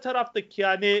arka taraftaki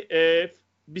yani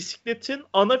bisikletin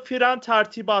ana fren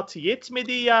tertibatı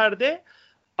yetmediği yerde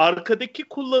arkadaki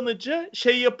kullanıcı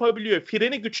yapabiliyor.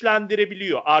 Freni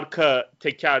güçlendirebiliyor arka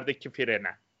tekerdeki frene.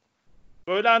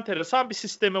 Böyle enteresan bir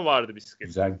sistemi vardı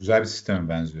bisikletin. Güzel bir sisteme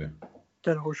benziyor.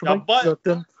 Yani hoşuma gitti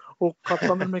zaten. O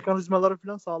katlanır mekanizmaları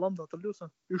falan sağlam da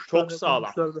hatırlıyorsan. 3 çok tane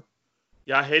sağlam.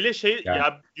 Ya hele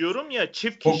ya diyorum ya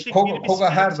çift kişilik bir bisiklet.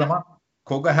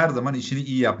 Koga her zaman işini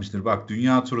iyi yapmıştır. Bak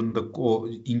dünya turunda o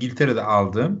İngiltere'de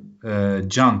aldığım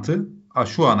jantı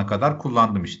şu ana kadar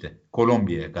kullandım işte.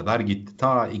 Kolombiya'ya kadar gitti.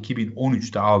 Ta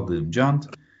 2013'te aldığım jant.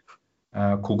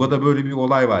 Koga'da böyle bir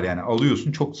olay var. Yani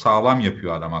alıyorsun çok sağlam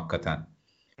yapıyor adam hakikaten.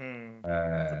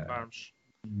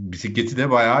 Bisikleti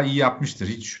de bayağı iyi yapmıştır.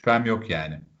 Hiç şüphem yok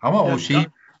yani. Ama o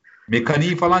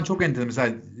mekaniği falan çok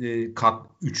enteresan.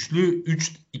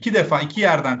 Mesela iki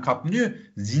yerden katlanıyor.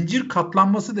 Zincir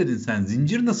katlanması dedin sen.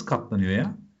 Zincir nasıl katlanıyor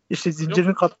ya? İşte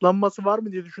zincirin katlanması var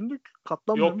mı diye düşündük.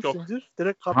 Katlanmıyormuş zincir.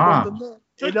 Direkt katlandığında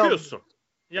söküyorsun.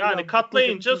 Yani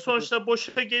katlayınca sonuçta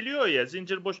boşa geliyor ya.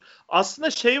 Zincir boş. Aslında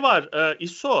var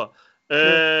ISO.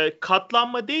 Evet.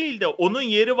 Katlanma değil de onun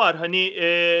yeri var. Hani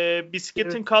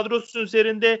bisikletin kadrosunun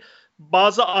üzerinde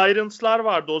bazı ayrıntılar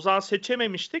vardı. O zaman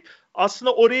seçememiştik.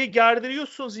 Aslında orayı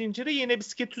gerdiriyorsun zinciri. Yine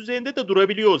bisiklet üzerinde de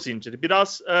durabiliyor o zinciri.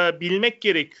 Biraz bilmek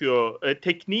gerekiyor.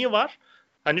 Tekniği var.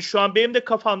 Hani şu an benim de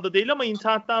kafamda değil ama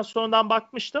internetten sonradan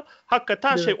bakmıştım.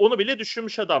 Hakikaten onu bile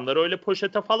düşünmüş adamlar. Öyle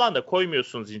poşete falan da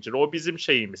koymuyorsun zinciri. O bizim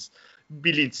şeyimiz.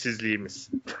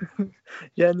 Bilinçsizliğimiz.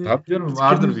 Yani tabii canım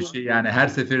vardır bir şey. Yani her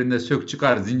seferinde sök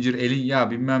çıkar zincir elin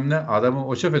ya bilmem ne adamı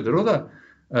o şef eder o da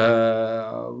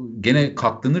gene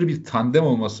katlanır bir tandem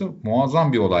olması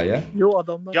muazzam bir olay ya. Yo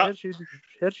adamlar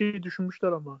her şeyi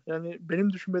düşünmüşler ama. Yani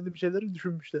benim düşünmediğim şeyleri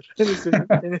düşünmüşler.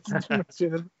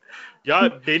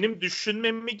 Ya benim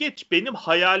düşünmemi geç. Benim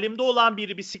hayalimde olan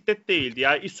bir bisiklet değildi.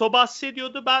 Ya ISO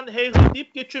bahsediyordu. Ben hey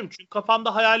deyip geçiyorum. Çünkü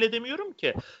kafamda hayal edemiyorum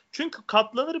ki. Çünkü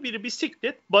katlanır bir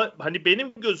bisiklet hani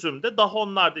benim gözümde daha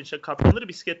onlardan katlanır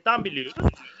bisikletten biliyoruz.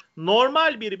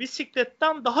 Normal bir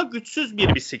bisikletten daha güçsüz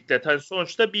bir bisiklet. Hani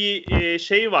sonuçta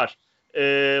bir var.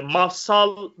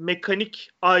 Mafsal mekanik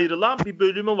ayrılan bir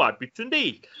bölümü var. Bütün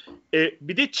değil.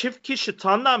 Bir de çift kişi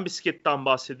tandem bisikletten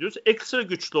bahsediyoruz. Ekstra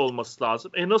güçlü olması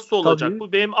lazım. Nasıl olacak? Tabii.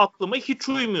 Bu benim aklıma hiç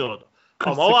uymuyordu.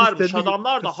 Ama varmış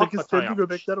adamlar da hakikaten yapmış.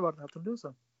 Göbekler vardı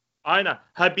hatırlıyorsan. Aynen.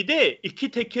 Bir de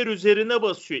 2 teker üzerine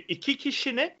basıyor. 2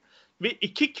 kişinin ve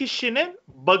 2 kişinin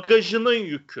bagajının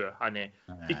yükü. Hani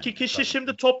 2 kişi tabii.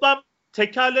 Şimdi toplam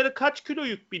tekerlere kaç kilo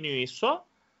yük biniyor ISO?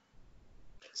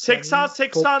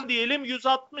 80 diyelim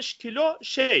 160 kilo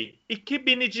 2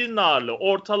 binicinin ağırlığı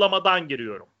ortalamadan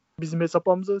giriyorum. Bizim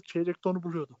hesaplamamızda çeyrek tonu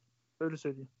buluyordu. Öyle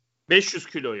söyleyeyim. 500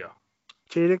 kiloyu.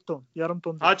 Çeyrek ton, yarım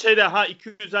ton.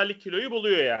 250 kiloyu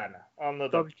buluyor yani.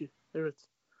 Anladım. Tabii ki. Evet.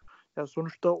 Yani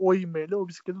sonuçta o ivmeyle o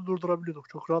bisikleti durdurabiliyorduk.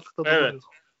 Çok rahatlıkla durduruyorduk.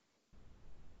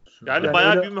 Yani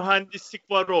bayağı bir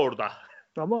mühendislik var orada.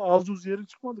 Ama az uz yere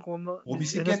çıkmadık onunla. O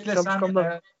bisikletle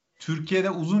sen Türkiye'de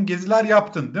uzun geziler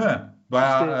yaptın değil mi?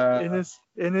 Bayağı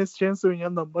Enes Şensoy'un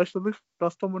yanından başladık.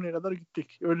 Kastamonu'ya kadar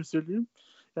gittik. Öyle söyleyeyim.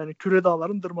 Yani Küre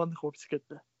Dağları'nı tırmandık o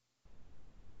bisikletle.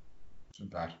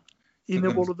 Süper.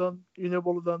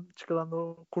 İnebolu'dan çıkılan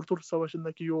o Kurtuluş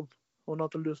Savaşı'ndaki yol. Onu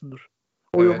hatırlıyorsundur.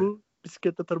 O yolu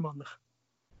bisikletle tırmandık.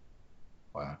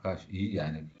 Arkadaş iyi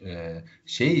yani.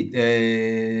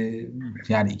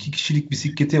 Yani 2 kişilik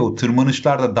bisikleti o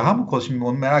tırmanışlarda daha mı kolay? Şimdi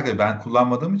onu merak ediyorum. Ben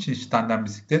kullanmadığım için hiç tandem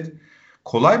bisiklet.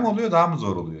 Kolay mı oluyor daha mı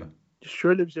zor oluyor?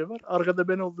 Şöyle bir şey var. Arkada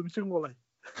ben olduğum için kolay.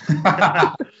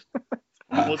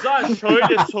 O zaman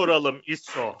şöyle soralım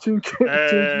İso. Çünkü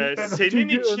senin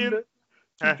için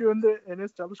önde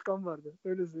Enes Çalışkan vardı.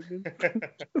 Öyle söyleyeyim.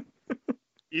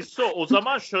 İso o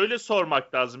zaman şöyle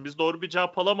sormak lazım. Biz doğru bir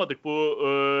cevap alamadık. Bu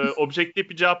objektif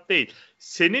bir cevap değil.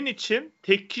 Senin için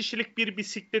tek kişilik bir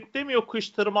bisiklette mi yokuş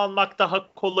tırmanmak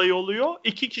daha kolay oluyor?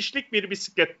 2 kişilik bir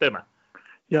bisiklette mi?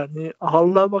 Yani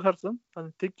Allah'a bakarsan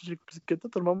hani tek kişilik bisiklette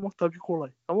tırmanmak tabii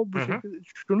kolay. Ama bu şekilde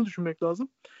şunu düşünmek lazım.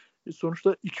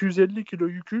 Sonuçta 250 kilo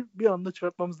yükü bir anda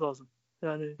çıkartmamız lazım.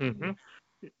 Yani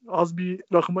az bir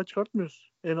rakıma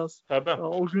çıkartmıyoruz. En az. Tabii.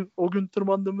 O gün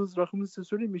tırmandığımız rakımı size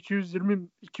söyleyeyim.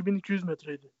 2200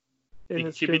 metreydi.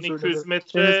 2200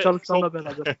 metre Enes Çalışkan'la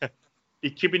beraber.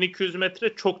 2200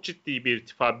 metre çok ciddi bir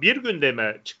irtifa. Bir günde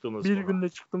mi çıktınız? Bir günde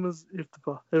çıktığımız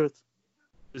irtifa. Evet.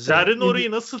 Zerrin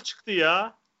orayı nasıl çıktı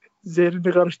ya?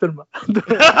 Zerrin'i karıştırma.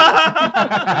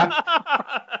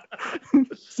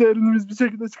 Zerrin'i biz bir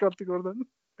şekilde çıkarttık oradan.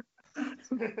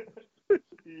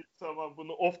 İyi, tamam,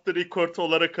 bunu off the record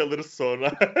olarak alırız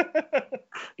sonra.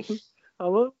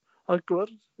 Ama hakkı var.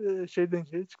 Şeyden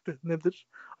şeye çıktı. Nedir?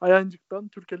 Ayancık'tan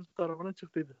Türkeli tarafına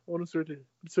çıktıydı. Onu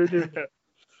söyleyebilirim.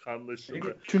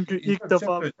 Anlaşıldı. Çünkü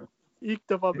ilk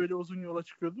defa böyle uzun yola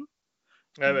çıkıyordu.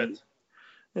 Evet.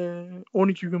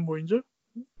 12 gün boyunca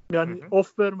yani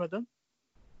off vermeden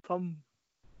tam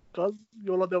gaz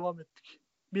yola devam ettik.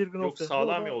 Bir gün Yok,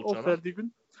 sağlam yol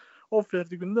canım. Off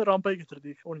verdiği günde rampaya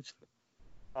getirdik onun için.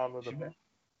 Anladım. Şimdi,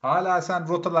 hala sen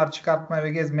rotalar çıkartmaya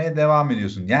ve gezmeye devam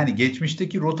ediyorsun. Yani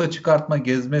geçmişteki rota çıkartma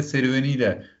gezme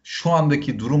serüveniyle şu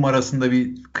andaki durum arasında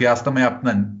bir kıyaslama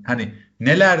yaptığında hani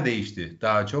neler değişti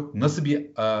daha çok? Nasıl bir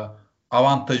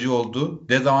avantajı oldu?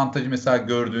 Dezavantajı mesela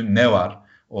gördüğün ne var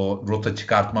o rota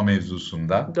çıkartma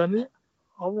mevzusunda? Yani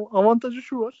avantajı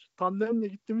şu var. Tandemle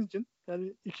gittiğimiz için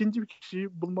yani ikinci bir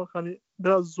kişiyi bulmak hani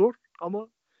biraz zor ama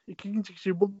ikinci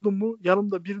kişiyi buldum mu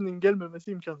yanımda birinin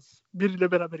gelmemesi imkansız.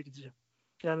 Biriyle beraber gideceğim.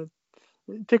 Yani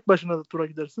tek başına da tura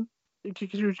gidersin. 2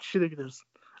 kişi 3 kişi de gidersin.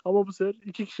 Ama bu sefer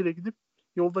 2 kişiyle gidip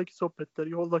yoldaki sohbetler,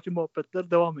 yoldaki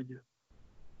muhabbetler devam ediyor.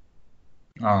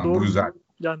 Doğru. Bu güzel.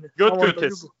 Yani göt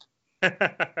götesi.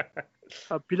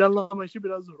 Planlama işi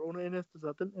biraz zor. Onu Enes'te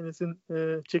zaten. Enes'in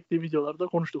çektiği videolarda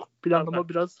konuştuk. Planlama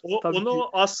biraz onu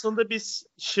aslında biz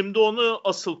şimdi onu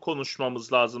asıl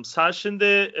konuşmamız lazım. Sen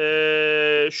şimdi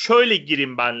şöyle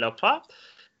gireyim ben lafa.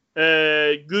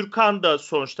 Gürkan da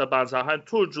sonuçta benzer. Hani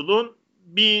turculuğun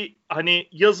bir hani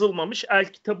yazılmamış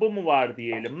el kitabı mı var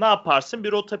diyelim. Ne yaparsın?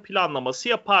 Bir rota planlaması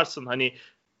yaparsın. Hani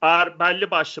eğer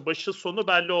belli başlı başı sonu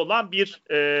belli olan bir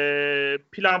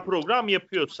plan program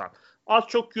yapıyorsan. Az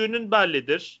çok yönün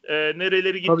bellidir.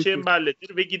 Nereleri gideceğin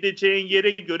bellidir. Ve gideceğin yere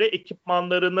göre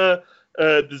ekipmanlarını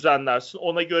düzenlersin.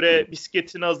 Ona göre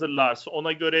bisikletini hazırlarsın.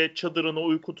 Ona göre çadırını,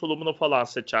 uyku tulumunu falan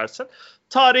seçersin.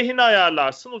 Tarihini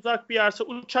ayarlarsın. Uzak bir yerse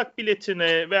uçak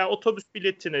biletini veya otobüs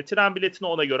biletini, tren biletini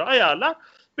ona göre ayarlar.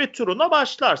 Ve turuna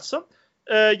başlarsın.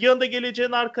 Yanında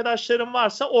geleceğin arkadaşların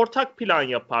varsa ortak plan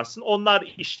yaparsın.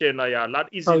 Onlar işlerini ayarlar,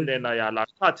 izinlerini ayarlar,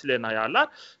 tatillerini ayarlar.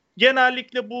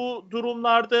 Genellikle bu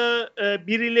durumlarda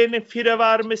birilerinin fire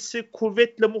vermesi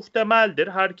kuvvetle muhtemeldir.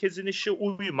 Herkesin işi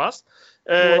uymaz.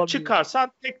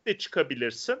 Çıkarsan tek de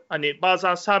çıkabilirsin. Hani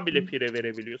bazen sen bile fire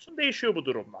verebiliyorsun. Değişiyor bu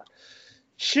durumlar.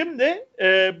 Şimdi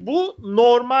bu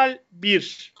normal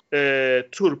bir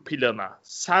tur planı.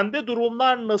 Sende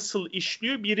durumlar nasıl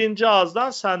işliyor? Birinci ağızdan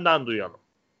senden duyalım.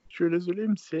 Şöyle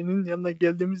söyleyeyim. Senin yanına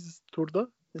geldiğimiz turda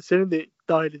seni de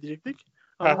dahil edecektik.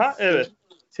 Aha, evet.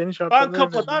 Senin ben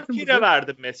kafadan fire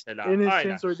verdim mesela. Enes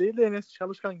Şensoy değil de Enes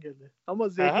Çalışkan geldi. Ama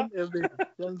Zerrin evdeydi.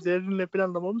 Yani Zerrin'le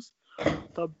planlamamız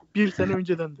tabii 1 sene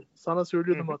öncedendi. Sana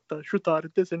söylüyordum hatta. Şu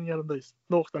tarihte senin yanındayız.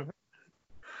 Nokta.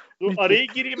 Dur araya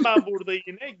gireyim ben burada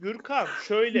yine. Gürkan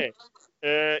şöyle.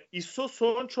 ISO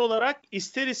sonuç olarak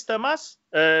ister istemez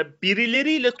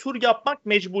birileriyle tur yapmak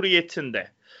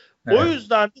mecburiyetinde. Evet. O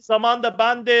yüzden de zamanda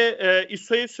ben de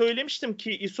ISO'ya söylemiştim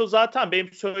ki ISO zaten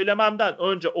benim söylememden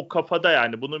önce o kafada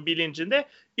yani bunun bilincinde.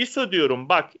 ISO diyorum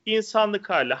bak insanlık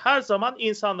hali her zaman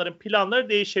insanların planları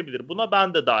değişebilir. Buna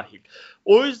ben de dahil.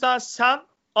 O yüzden sen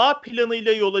A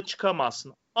planıyla yola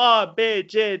çıkamazsın. A, B,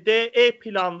 C, D, E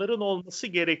planların olması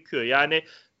gerekiyor. Yani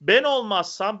ben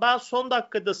olmazsam ben son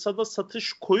dakikada sana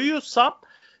satış koyuyorsam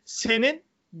senin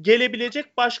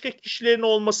gelebilecek başka kişilerin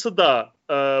olması da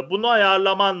bunu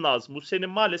ayarlaman lazım. Bu senin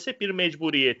maalesef bir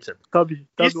mecburiyetin. Tabii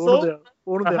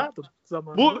onu da yaptım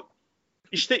zamanında. Bu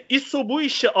işte ISO bu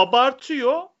işi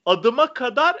abartıyor. Adıma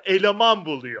kadar eleman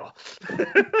buluyor.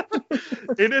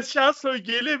 Enes Şensoy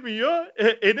gelemiyor.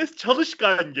 Enes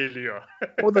Çalışkan geliyor.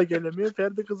 O da gelemiyor.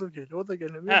 Ferdi Kızıl geliyor. O da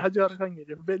gelemiyor. Hacı Arkan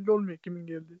geliyor. Belli olmuyor kimin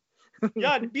geldiği.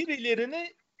 Yani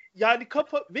birilerini yani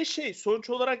kafa ve sonuç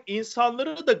olarak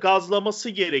insanları da gazlaması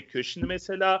gerekiyor. Şimdi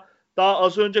mesela daha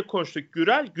az önce konuştuk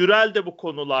Gürel. Gürel de bu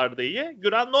konularda iyi.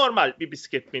 Gürel normal bir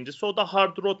bisiklet binicisi. O da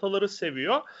hard rotaları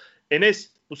seviyor.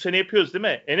 Enes bu sene yapıyoruz değil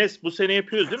mi? Enes bu sene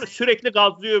yapıyoruz değil mi? Sürekli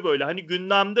gazlıyor böyle. Hani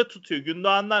gündemde tutuyor.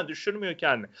 Gündemden düşürmüyor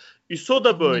kendini. ISO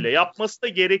da böyle. Yapması da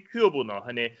gerekiyor bunu.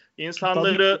 Hani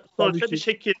insanları sonuçta bir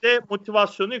şekilde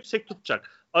motivasyonu yüksek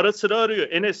tutacak. Ara sıra arıyor.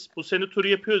 Enes bu sene tur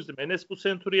yapıyoruz değil mi? Enes bu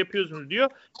sene tur yapıyoruz mu diyor.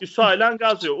 ISO halen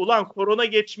gazlıyor. Ulan korona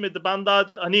geçmedi. Ben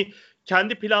daha hani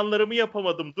kendi planlarımı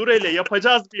yapamadım. Dur hele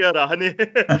yapacağız bir ara. Hani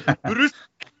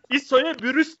İSO'ya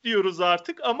virüs diyoruz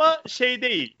artık ama şey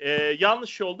değil.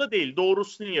 Yanlış yolda değil.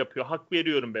 Doğrusunu yapıyor. Hak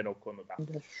veriyorum ben o konuda.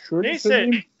 Şöyle Neyse.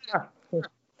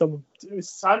 Tamam.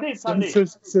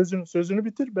 Sözünü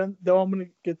bitir. Ben devamını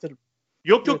getiririm.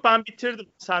 Yok ben bitirdim.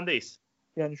 Sendeyiz.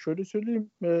 Yani şöyle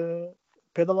söyleyeyim.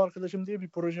 Pedal Arkadaşım diye bir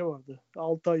proje vardı.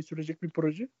 6 ay sürecek bir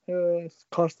proje.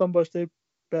 Kars'tan başlayıp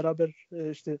beraber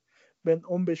işte ben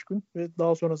 15 gün ve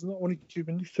daha sonrasında 12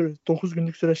 günlük 9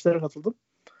 günlük süreçlere katıldım.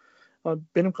 Yani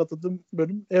benim katıldığım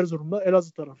bölüm Erzurum'da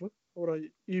Elazığ tarafı.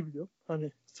 Orayı iyi biliyorum.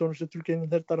 Hani sonuçta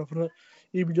Türkiye'nin her tarafını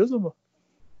iyi biliyoruz ama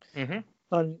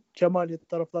hani Kemaliyet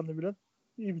taraflarını bilen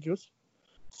iyi biliyoruz.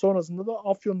 Sonrasında da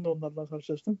Afyon'da onlarla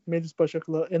karşılaştım. Melis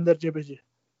Başak'la Ender Cebeci.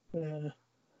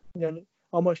 Yani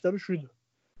amaçları şuydu.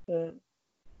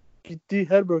 Gittiği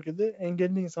her bölgede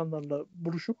engelli insanlarla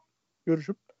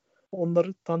görüşüp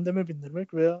onları tandeme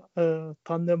bindirmek veya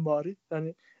tandemvari,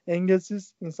 yani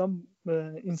engelsiz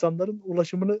insanların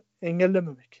ulaşımını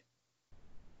engellememek.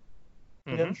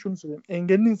 Yani şunu söyleyeyim.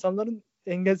 Engelli insanların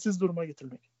engelsiz duruma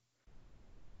getirmek.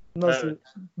 Nasıl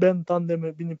ben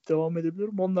tandeme binip devam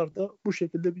edebiliyorum. Onlar da bu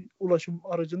şekilde bir ulaşım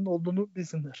aracının olduğunu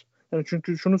bilsinler. Yani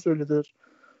çünkü şunu söylediler.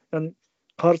 Yani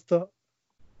Kars'ta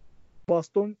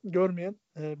baston görmeyen,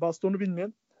 bastonu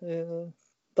bilmeyen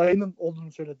dayının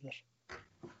olduğunu söylediler.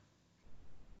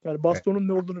 Yani bastonun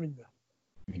ne olduğunu bilmiyor.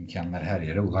 İmkanlar her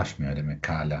yere ulaşmıyor demek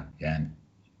hala. Yani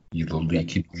yıl oldu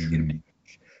 2020.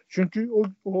 Çünkü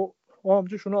o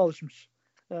amca şuna alışmış.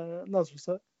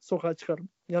 Nasılsa sokağa çıkarım.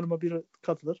 Yanıma biri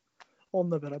katılır.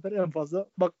 Onunla beraber en fazla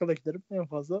bakkala giderim. En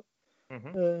fazla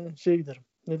giderim.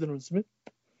 Nedir onun ismi?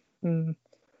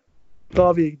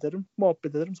 Kahveye giderim.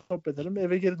 Muhabbet ederim. Sohbet ederim.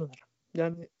 Eve geri dönerim.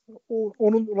 Yani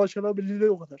onun ulaşılabilirliği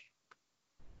o kadar.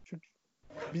 Çünkü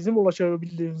bizim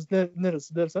ulaşabildiğimiz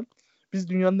neresi dersen biz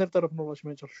dünyanın her tarafına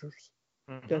ulaşmaya çalışıyoruz.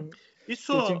 Yani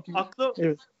İso,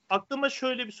 aklıma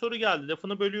şöyle bir soru geldi.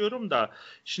 Lafını bölüyorum da.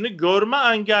 Şimdi görme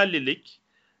engellilik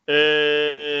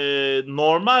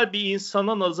normal bir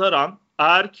insana nazaran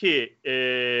eğer ki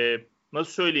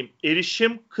nasıl söyleyeyim,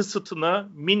 erişim kısıtını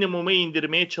minimuma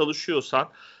indirmeye çalışıyorsan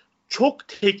çok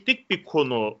teknik bir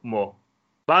konu mu?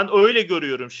 Ben öyle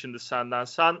görüyorum şimdi senden.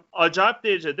 Sen acayip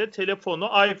derecede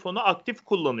iPhone'u aktif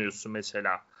kullanıyorsun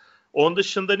mesela. Onun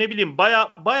dışında ne bileyim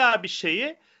baya bir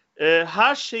şeyi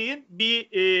her şeyin bir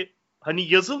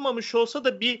hani yazılmamış olsa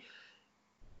da bir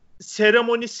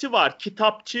seremonisi var,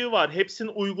 kitapçığı var.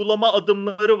 Hepsinin uygulama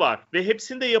adımları var ve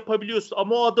hepsini de yapabiliyorsun.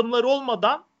 Ama o adımlar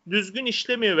olmadan düzgün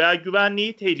işlemiyor veya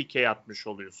güvenliği tehlikeye atmış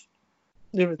oluyorsun.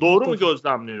 Evet, doğru mu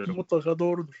gözlemliyorum? Mutlaka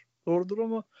doğrudur. Doğrudur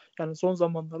ama yani son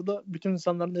zamanlarda bütün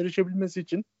insanların erişebilmesi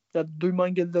için, yani duyma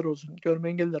engelliler olsun, görme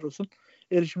engelliler olsun,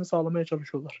 erişimi sağlamaya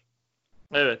çalışıyorlar.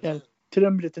 Evet. Yani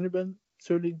tren biletini ben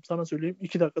sana söyleyeyim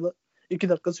 2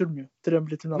 dakika sürmüyor tren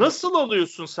biletini almak. Nasıl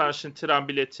alıyorsun sen şimdi tren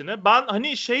biletini? Ben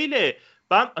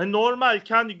hani normal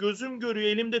kendi gözüm görüyor,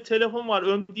 elimde telefon var,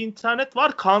 önümde internet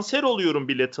var, kanser oluyorum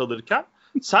bilet alırken.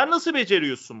 Sen nasıl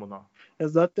beceriyorsun bunu?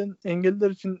 Zaten engelliler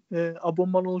için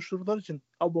abonman oluşturduğu için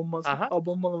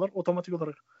abonmanlar otomatik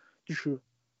olarak düşüyor.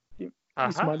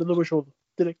 İsmail Adabaşoğlu.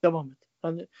 Direkt devam et.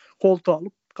 Hani koltuğu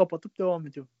alıp kapatıp devam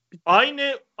ediyor.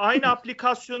 Aynı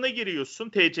aplikasyona giriyorsun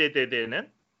TCDD'nin.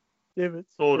 Evet.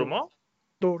 Doğru mu?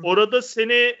 Doğru. Orada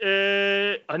seni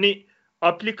hani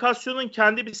aplikasyonun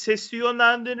kendi bir sesli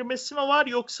yönlendirmesi mi var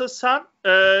yoksa sen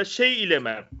ile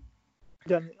mi?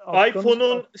 Yani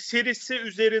iPhone'un serisi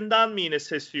üzerinden mi yine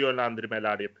sesli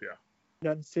yönlendirmeler yapıyor?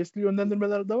 Yani sesli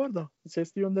yönlendirmeler de var da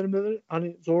sesli yönlendirmeleri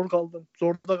hani zorda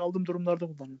kaldığım durumlarda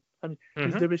kullanıyorum. Hani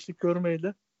 %5'lik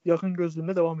görmeyle yakın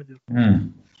gözlüğümle devam ediyorum.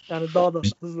 Yani daha da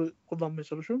hızlı kullanmaya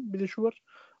çalışıyorum. Bir de şu var.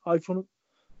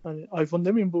 iPhone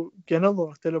demeyeyim, bu genel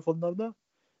olarak telefonlarda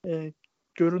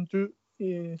görüntü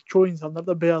çoğu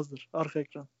insanlarda beyazdır arka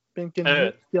ekran. Ben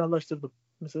kendimi siyahlaştırdım.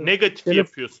 Mesela negatif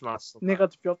yapıyorsun aslında.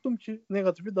 Negatif yaptım ki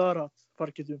negatifi daha rahat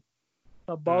fark ediyorum.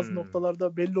 Bazı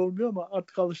noktalarda belli olmuyor ama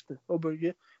artık alıştı o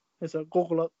bölge. Mesela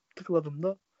Google'a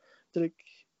tıkladığımda direkt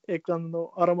ekranında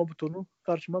o arama butonu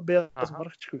karşıma beyaz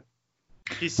olarak çıkıyor.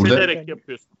 Hissederek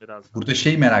yapıyorsun biraz. Burada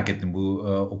merak ettim, bu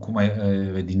okuma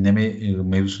ve dinleme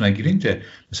mevzusuna girince.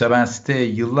 Mesela ben siteye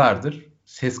yıllardır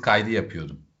ses kaydı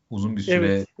yapıyordum. Uzun bir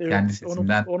süre kendi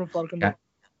sesimden onun farkında.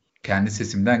 Kendi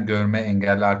sesimden görme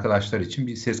engelli arkadaşlar için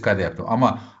bir ses kaydı yaptım.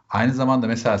 Ama aynı zamanda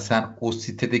mesela sen o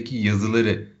sitedeki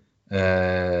yazıları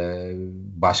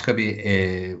başka bir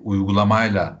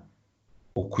uygulamayla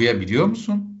okuyabiliyor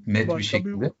musun? Net bir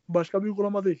şekilde. Başka bir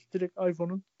uygulama değil. Direkt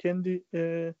iPhone'un kendi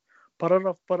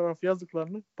paragraf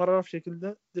yazdıklarını paragraf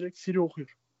şekilde direkt Siri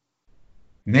okuyor.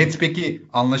 Net, peki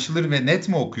anlaşılır ve net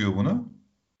mi okuyor bunu?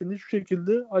 Şimdi şu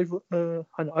şekilde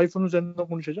hani iPhone üzerinden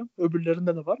konuşacağım.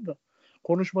 Öbürlerinde de var da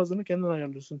konuşma hızını kendin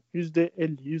ayarlıyorsun.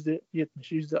 %50,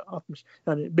 %70, %60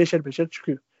 yani beşer beşer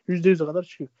çıkıyor. %100'e kadar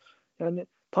çıkıyor. Yani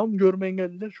tam görme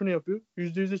engelliler şunu yapıyor.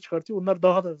 %100'e çıkartıyor. Onlar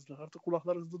daha da hızlı. Artık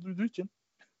kulaklar hızlı duyduğu için.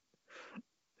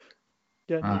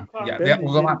 Yani ve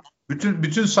o zaman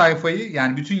bütün sayfayı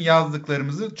yani bütün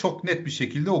yazdıklarımızı çok net bir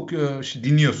şekilde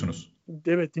dinliyorsunuz.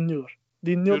 Evet dinliyorlar.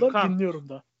 Dinliyorlar, Gürkan. Dinliyorum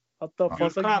da. Hatta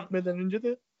Fas'a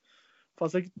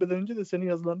gitmeden önce de senin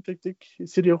yazılarını tek tek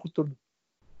Siri'ye okutturdum.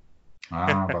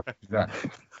 Bak güzel.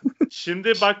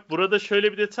 Şimdi bak burada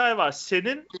şöyle bir detay var.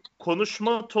 Senin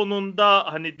konuşma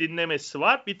tonunda hani dinlemesi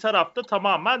var. Bir tarafta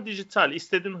tamamen dijital.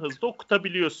 İstediğin hızda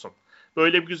okutabiliyorsun.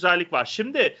 Böyle bir güzellik var.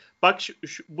 Şimdi bak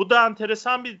bu da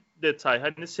enteresan bir detay.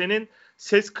 Hani senin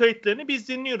ses kayıtlarını biz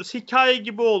dinliyoruz. Hikaye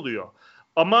gibi oluyor.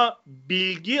 Ama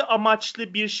bilgi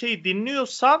amaçlı bir şey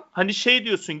dinliyorsan hani şey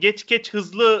diyorsun geç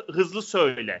hızlı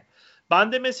söyle.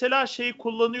 Ben de mesela şeyi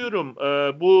kullanıyorum.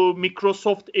 Bu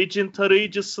Microsoft Edge'in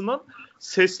tarayıcısının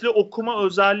sesli okuma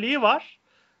özelliği var.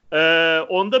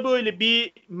 Onda böyle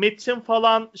bir metin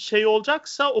falan şey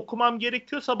olacaksa okumam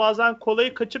gerekiyorsa bazen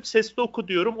kolay kaçıp sesli oku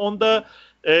diyorum. Onda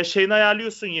şeyini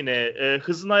ayarlıyorsun yine.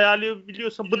 Hızını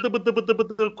ayarlayabiliyorsun.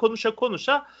 Bıdı konuşa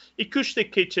 2-3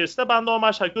 dakika içerisinde ben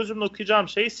normal gözümle okuyacağım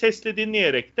şeyi sesli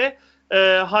dinleyerek de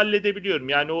halledebiliyorum.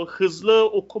 Yani o hızlı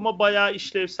okuma bayağı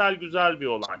işlevsel güzel bir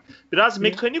olay. Biraz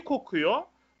mekanik okuyor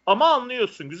ama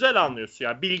anlıyorsun. Güzel anlıyorsun.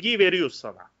 Yani bilgiyi veriyor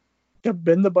sana. Ya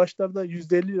ben de başlarda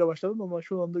 %50 ile başladım ama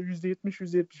şu anda %70,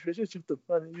 %75'e çıktım.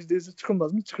 Hani %100'e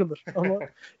çıkılmaz mı? Çıkılır. Ama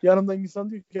yanımdan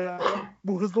insan diyor ki ya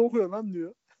bu hızlı okuyor lan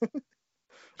diyor.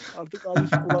 Artık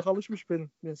kulak alışmış benim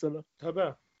mesela.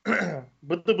 Tabii.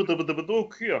 bıdı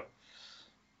okuyor.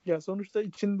 Ya sonuçta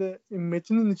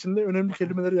metinin içinde önemli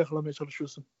kelimeleri yakalamaya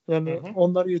çalışıyorsun. Yani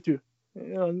onlar yetiyor.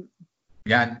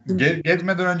 Yani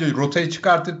gezmeden önce rotayı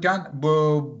çıkartırken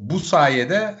bu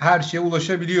sayede her şeye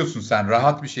ulaşabiliyorsun sen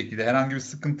rahat bir şekilde. Herhangi bir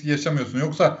sıkıntı yaşamıyorsun.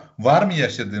 Yoksa var mı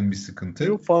yaşadığın bir sıkıntı?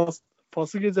 Yok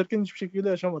Fas'ı gezerken hiçbir şekilde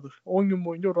yaşamadık. 10 gün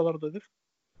boyunca oralardaydık.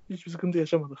 Hiçbir sıkıntı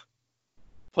yaşamadık.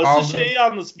 Fas'ı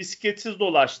yalnız bisikletsiz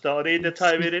dolaştı. Araya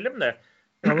detay verelim de.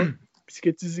 Ama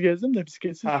bisikletsiz gezdim de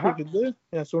bisikletsiz şekilde.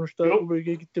 Yani sonuçta o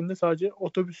bölgeye gittiğimde sadece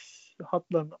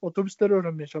otobüsleri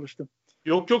öğrenmeye çalıştım.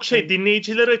 Yok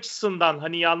dinleyiciler açısından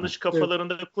hani yanlış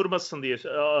kafalarında kurmasın diye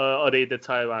araya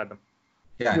detay verdim.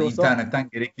 Yani internetten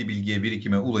gerekli bilgiye,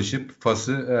 birikime ulaşıp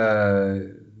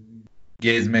Fas'ı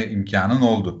gezme imkanın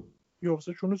oldu.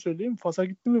 Yoksa şunu söyleyeyim. Fas'a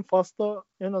gittim mi Fas'ta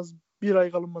en az 1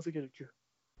 ay kalınması gerekiyor.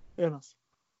 En az.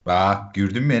 Bak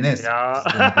gördün mü Enes? Ya.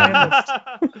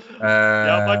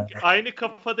 Ya bak aynı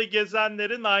kafada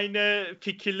gezenlerin aynı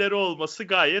fikirleri olması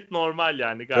gayet normal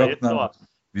yani. Gayet doğal.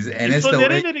 Biz Enes'le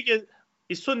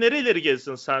İso nereleri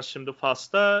gezdin sen şimdi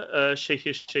Fas'ta?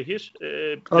 Şehir.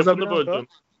 Casablanca,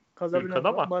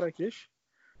 Marrakeş.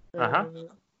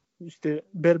 İşte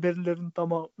Berberlerin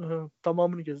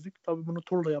tamamını gezdik. Tabii bunu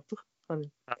turla yaptık. Hani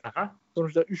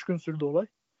sonuçta 3 gün sürdü olay.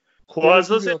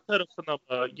 Kuazazet tarafına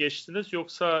mı geçtiniz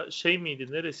yoksa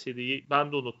miydi neresiydi?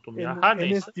 Ben de unuttum ya. Her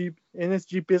neyse. Enes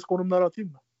GPS konumları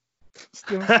atayım mı?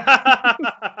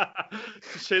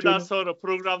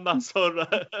 Programdan sonra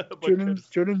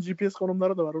bakarız. Çölün GPS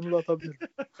konumları da var. Onu da atabilirim.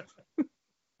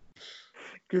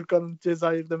 Gürkan'ın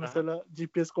Cezayir'de mesela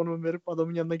GPS konumu verip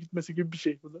adamın yanına gitmesi gibi bir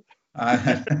şey bu da.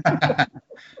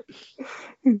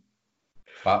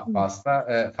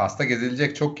 Fas'ta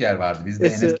gezilecek çok yer vardı. Biz de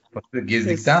Enes'le Fas'ı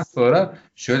gezdikten sonra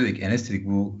şöyle dedik. Enes dedik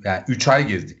yani 3 ay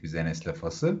gezdik biz Enes'le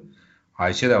Fas'ı.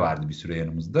 Ayşe de vardı bir süre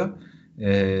yanımızda.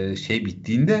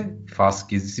 Bittiğinde Fas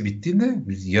gezisi bittiğinde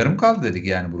biz yarım kaldı dedik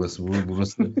yani burası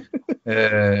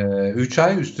 3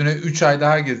 ay üstüne 3 ay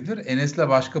daha gezilir. Enes'le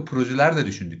başka projeler de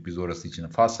düşündük biz orası için.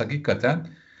 Fas hakikaten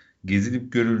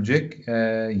gezilip görülecek.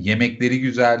 Yemekleri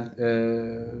güzel.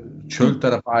 Çöl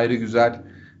tarafı ayrı güzel.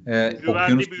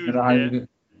 Güvenli bir ülke. Ayrı,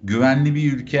 güvenli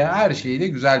bir ülke. Her şeyle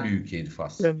güzel bir ülkeydi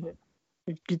Fas. Yani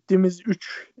gittiğimiz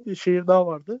 3 şehir daha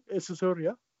vardı.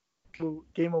 Essaouira. Bu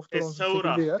Game of Thrones'un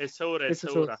çekildiği yer.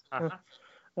 Essaouira.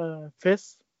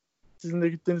 Fes. Sizin de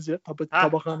gittiğiniz yer.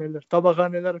 Tabakhaneler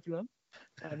falan.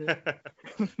 Yani...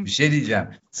 Bir şey diyeceğim.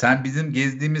 Sen bizim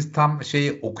gezdiğimiz tam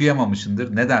şeyi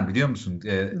okuyamamışsındır. Neden biliyor musun?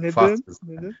 Neden?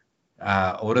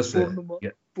 Orası.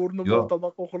 Burnuma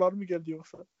tabak okular mı geldi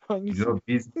yoksa? Hangisi? Yok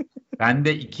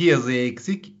bende 2 yazı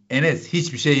eksik. Enes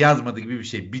hiçbir şey yazmadı gibi bir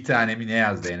şey. Bir tane mi ne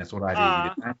yazdı Enes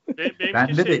orayla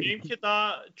ilgili? Benimki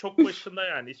daha çok başında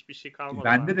yani hiçbir şey kalmadı.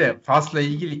 Bende de Fas'la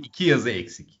ilgili 2 yazı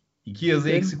eksik. 2 yazı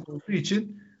eksik olduğu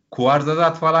için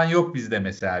Kuarzadat falan yok bizde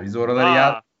mesela. Biz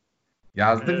oraları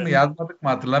yazdık mı yazmadık mı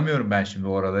hatırlamıyorum ben şimdi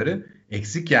oraları.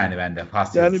 Eksik yani bende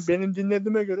fas Yani yazısı. benim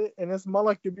dinlediğime göre Enes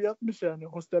Malak gibi yatmış yani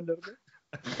hostellerde.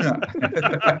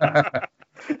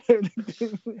 Öyle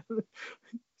diyeyim yani.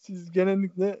 Siz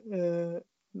genellikle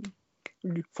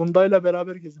Funda'yla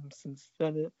beraber gezinmişsiniz.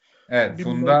 Yani Evet, bir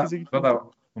merkeze gittiniz.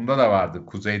 Funda da vardı.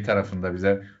 Kuzey tarafında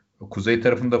bize. Kuzey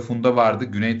tarafında Funda vardı.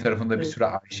 Güney tarafında bir Evet. süre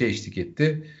Ayşe eşlik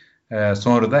etti.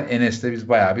 Sonra da Enes'le biz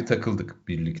bayağı bir takıldık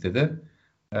birlikte de.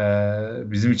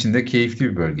 Bizim için de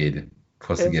keyifli bir bölgeydi.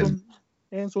 Fas'ı gezmek.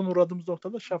 En son uğradığımız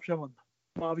noktada Şapşaman'da.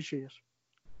 Mavişehir.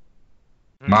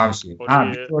 Mavişehir.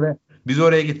 Biz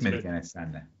oraya gitmedik Enes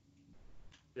senle.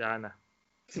 Yani.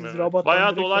 Siz Evet. Rabat'tan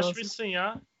Bayağı direkt dolaşmışsın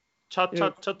ya.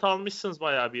 Çat almışsınız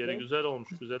bayağı bir yere. Evet. Güzel olmuş.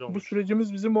 Bu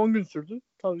sürecimiz bizim 10 gün sürdü.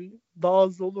 Tabii daha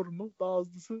hızlı olur mu? Daha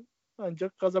hızlısı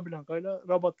ancak Casablanca ile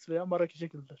Rabat veya Marrakeş'e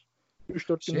gidilir.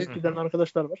 3-4 gün giden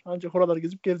arkadaşlar var. Ancak oraları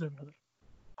gezip geri dönüyorlar.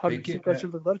 Halbuki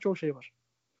kaçırdıkları çok şey var.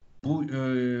 Bu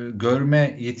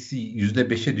görme yetisi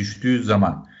 %5'e düştüğü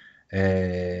zaman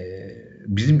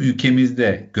bizim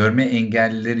ülkemizde görme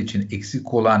engelliler için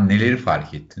eksik olan neleri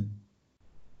fark ettin?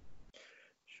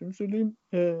 Şunu söyleyeyim.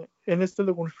 Enes'le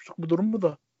de konuşmuştuk bu durumu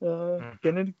da.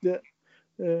 Genellikle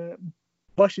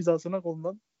baş hizasına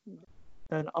konulan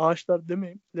yani ağaçlar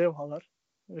demeyeyim, levhalar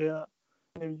veya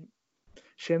ne bileyim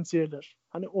şemsiyeler.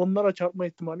 Hani onlara çarpma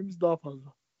ihtimalimiz daha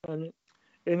fazla. Yani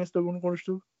Enes'le bunu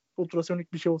konuştuk.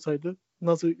 Ultrasonik bir şey olsaydı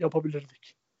nasıl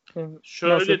yapabilirdik? Yani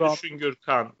şöyle düşün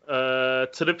Gürkan.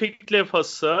 Trafik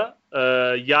levhası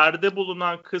yerde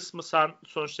bulunan kısmı sen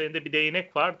sonuçta elinde bir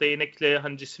değnek var. Değnekle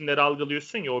hani cisimleri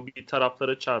algılıyorsun ya o bir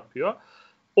taraflara çarpıyor.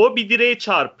 O bir direğe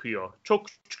çarpıyor. Çok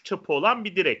küçük çapı olan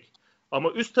bir direk.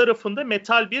 Ama üst tarafında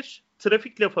metal bir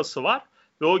trafik levhası var.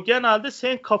 Ve o genelde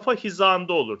senin kafa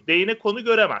hizanda olur. Değnek onu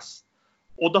göremez.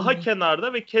 O daha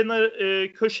kenarda ve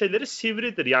köşeleri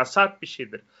sivridir. Yani sert bir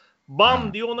şeydir.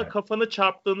 Bam diye ona kafanı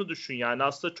çarptığını düşün yani.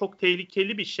 Aslında çok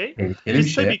tehlikeli bir şey.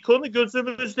 Biz tabii ki onu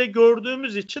gözümüzle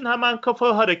gördüğümüz için hemen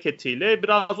kafa hareketiyle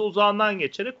biraz uzağından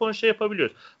geçerek onu şey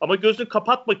yapabiliyoruz. Ama gözünü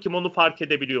kapat bakayım onu fark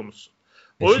edebiliyor musun?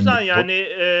 O yüzden yani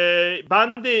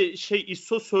ben de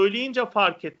ISO söyleyince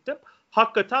fark ettim.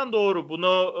 Hakikaten doğru.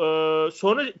 Bunu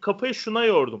sonra kafayı şuna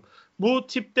yordum. Bu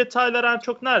tip detaylar en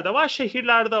çok nerede var?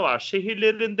 Şehirlerde var.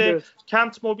 Şehirlerinde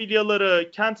kent mobilyaları,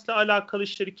 kentle alakalı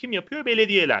işleri kim yapıyor?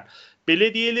 Belediyeler.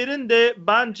 Belediyelerin de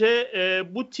bence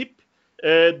bu tip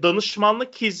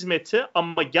danışmanlık hizmeti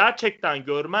ama gerçekten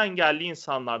görme engelli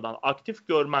insanlardan, aktif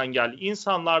görme engelli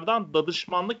insanlardan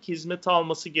danışmanlık hizmeti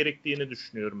alması gerektiğini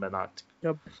düşünüyorum ben artık.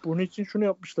 Ya bunun için şunu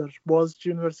yapmışlar.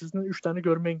 Boğaziçi Üniversitesi'nde 3 tane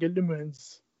görme engelli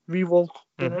mühendis. WeWalk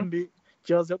denen bir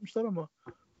cihaz yapmışlar ama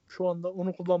şu anda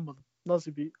onu kullanmadım.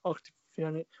 Nasıl bir aktif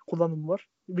yani kullanım var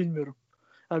bilmiyorum.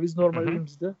 Yani biz normal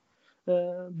elimizde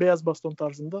beyaz baston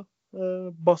tarzında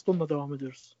bastonla devam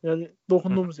ediyoruz. Yani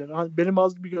dokunduğumuz yer. Hani benim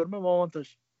az bir görmem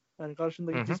avantaj. Yani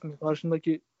karşındaki cismi,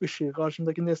 karşındaki ışığı,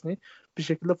 karşındaki nesneyi bir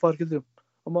şekilde fark ediyorum.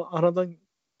 Ama aradan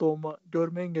doğma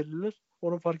görme engelliler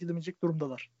onu fark edemeyecek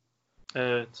durumdalar.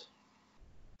 Evet.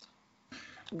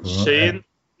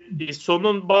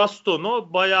 ISO'nun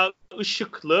bastonu bayağı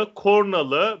ışıklı,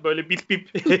 kornalı, böyle bip bip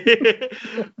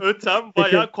öten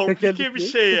bayağı komplike bir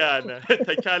şey yani.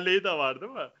 Tekerleği de var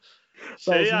değil mi?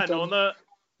 Yani ona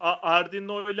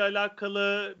Arduino ile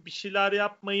alakalı bir şeyler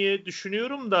yapmayı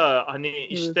düşünüyorum da hani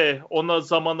işte ona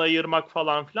zaman ayırmak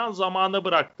falan filan zamana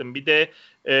bıraktım. Bir de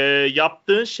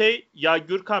yaptığın şey ya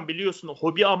Gürkan biliyorsun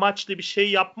hobi amaçlı bir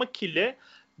şey yapmak ile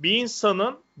bir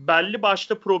insanın belli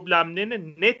başlı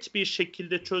problemlerini net bir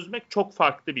şekilde çözmek çok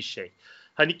farklı bir şey.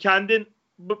 Hani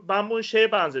ben bunu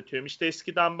şeye benzetiyorum. İşte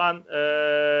eskiden ben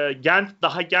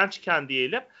daha gençken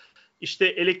diyelim işte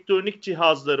elektronik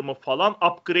cihazlarımı falan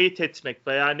upgrade etmek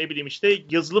veya ne bileyim işte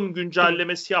yazılım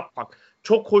güncellemesi yapmak.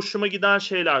 Çok hoşuma giden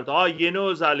şeylerdi. Yeni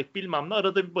özellik bilmem ne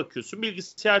arada bir bakıyorsun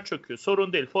bilgisayar çöküyor.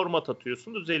 Sorun değil format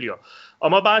atıyorsun düzeliyor.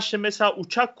 Ama ben şimdi mesela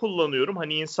uçak kullanıyorum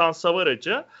hani insan hava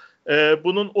aracı.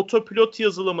 Bunun otopilot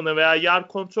yazılımını veya yer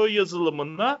kontrol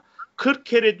yazılımını 40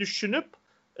 kere düşünüp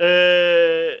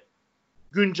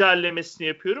güncellemesini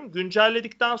yapıyorum.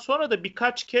 Güncelledikten sonra da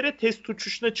birkaç kere test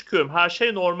uçuşuna çıkıyorum. Her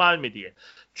şey normal mi diye.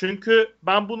 Çünkü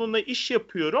ben bununla iş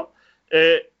yapıyorum.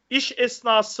 İş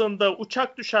esnasında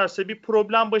uçak düşerse bir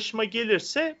problem başıma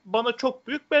gelirse bana çok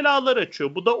büyük belalar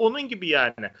açıyor. Bu da onun gibi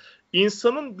yani.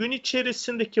 İnsanın gün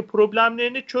içerisindeki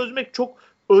problemlerini çözmek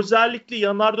çok özellikle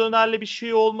yanar dönerli bir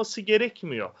şey olması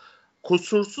gerekmiyor.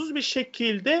 Kusursuz bir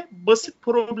şekilde basit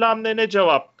problemlerine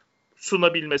cevap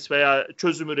sunabilmesi veya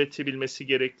çözüm üretebilmesi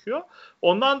gerekiyor.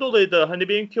 Ondan dolayı da hani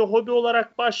benimki hobi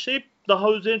olarak başlayıp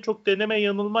daha üzerine çok deneme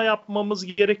yanılma yapmamız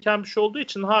gereken bir şey olduğu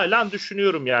için halen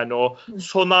düşünüyorum yani o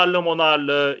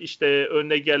sonarlı işte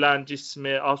önüne gelen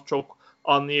cismi az çok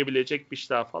anlayabilecek bir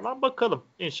şeyler falan. Bakalım.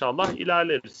 İnşallah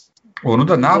ilerleriz. Onu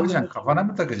da ne yapacaksın? Kafana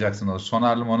mı takacaksın o?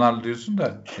 Sonarlı monarlı diyorsun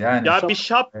da. Yani. Ya bir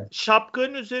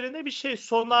şapkanın üzerine bir şey.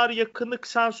 Sonar, yakınlık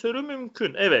sensörü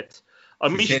mümkün. Evet.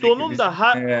 Ama işte onun da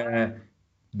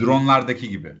dronlardaki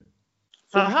gibi.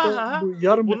 Sonuçta bu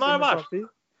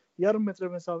yarım metre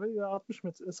mesafeyi ve 60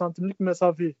 santimlik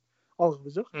mesafeyi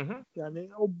algılayacak. Hı. Yani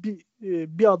o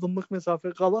bir adımlık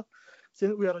mesafe kala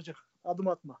seni uyaracak. Adım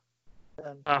atma.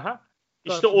 Yani. Aha.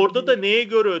 İşte orada da neye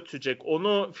göre ötecek?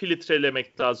 Onu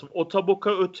filtrelemek lazım.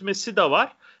 Otoboka ötmesi de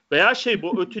var. Veya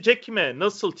bu ötecek mi?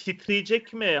 Nasıl?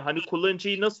 Titreyecek mi? Hani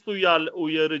kullanıcıyı nasıl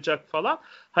uyaracak falan.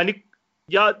 Hani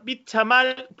ya bir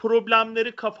temel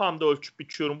problemleri kafamda ölçüp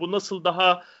biçiyorum. Bu nasıl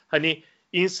daha hani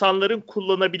insanların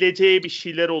kullanabileceği bir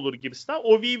şeyler olur gibisinden.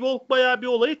 O V-Walk bayağı bir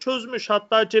olayı çözmüş.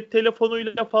 Hatta cep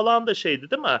telefonuyla falan da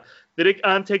değil mi? Direkt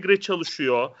entegre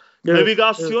çalışıyor. Evet,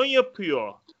 navigasyon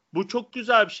yapıyor. Bu çok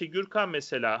güzel bir şey Gürkan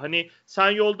mesela. Hani sen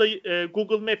yolda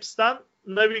Google Maps'ten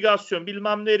navigasyon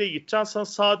bilmem nereye gideceksin, sana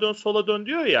sağa dön sola dön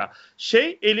diyor ya.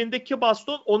 Elindeki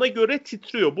baston ona göre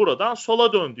titriyor. Buradan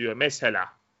sola dön diyor mesela.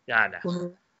 Yani.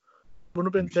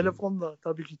 Bunu ben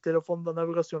telefonla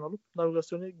navigasyon alıp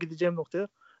navigasyonu gideceğim noktaya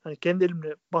hani kendi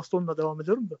elimle bastonla devam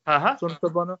ediyorum da. Aha.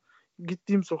 Sonuçta bana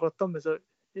gittiğim sokaktan mesela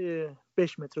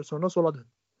 5 metre sonra sola dön.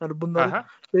 Yani bunları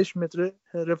 5 metre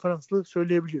referanslı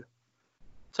söyleyebiliyor.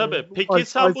 Tabii. Peki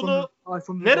sen bunu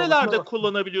nerelerde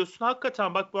kullanabiliyorsun?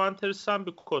 Hakikaten bak bu enteresan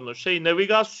bir konu.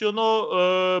 Navigasyonu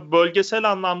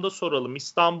bölgesel anlamda soralım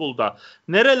İstanbul'da.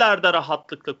 Nerelerde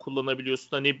rahatlıkla kullanabiliyorsun?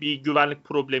 Hani bir güvenlik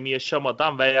problemi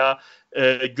yaşamadan veya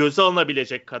göze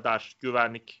alınabilecek kadar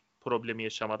güvenlik problemi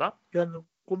yaşamadan. Yani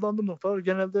kullandığım noktalar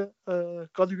genelde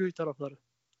Kadıköy tarafları.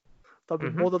 Tabii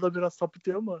modada biraz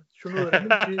sapıtıyor ama şunu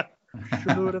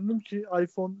öğrendim ki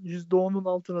iPhone %10'un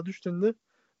altına düştüğünde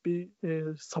bir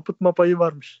sapıtma payı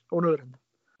varmış. Onu öğrendim.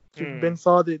 Çünkü beni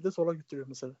sağa değil de sola götürüyor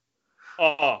mesela.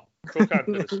 Çok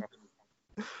enteresan.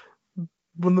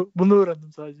 Bunu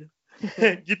öğrendim sadece.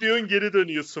 Gidiyorsun geri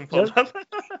dönüyorsun falan.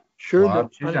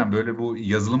 Şöyle böyle bu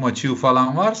yazılım açığı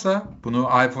falan varsa bunu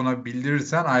iPhone'a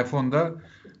bildirirsen iPhone'da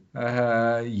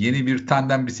yeni bir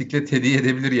tandem bisiklet hediye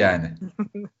edebilir yani.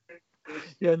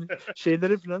 Yani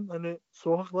şeyleri falan hani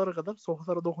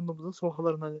sokaklara dokunduğumuzda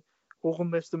sokakların hani Google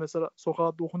Maps'te mesela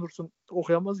sokağa dokunursun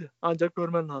okuyamaz ya ancak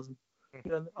görmen lazım.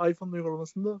 Yani iPhone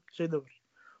uygulamasında de var.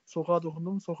 Sokağa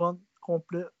dokunduğum sokağın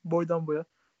komple boydan boya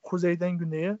kuzeyden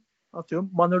güneye atıyorum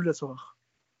Manolya sokak.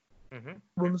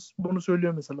 Bunu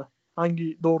söylüyor mesela.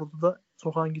 Hangi doğrultuda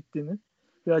sokağın gittiğini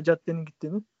veya caddenin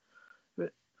gittiğini ve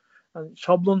hani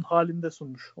şablon halinde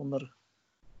sunmuş onları.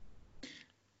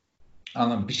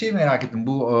 Anladım. Bir şey merak ettim.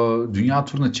 Bu dünya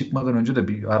turuna çıkmadan önce de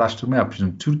bir araştırma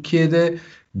yapmıştım. Türkiye'de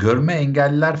Görme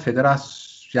Engelliler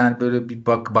Federasyonu yani böyle bir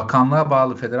bakanlığa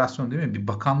bağlı federasyon değil mi? Bir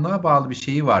bakanlığa bağlı bir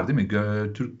şeyi var değil mi?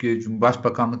 Türkiye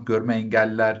Başbakanlık Görme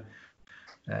Engelliler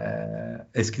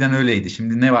eskiden öyleydi.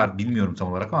 Şimdi ne var bilmiyorum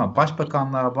tam olarak ama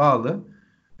başbakanlığa bağlı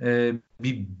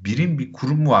bir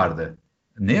kurum vardı.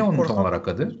 Ne onun tam olarak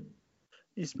adı?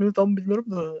 İsmini tam bilmiyorum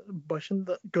da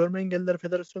başında Görme Engelliler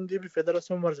Federasyonu diye bir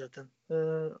federasyon var zaten.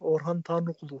 Orhan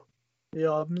Tanrıkulu diye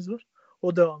abimiz var.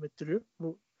 O devam ettiriyor.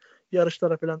 Bu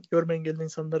yarışlara falan görme engelli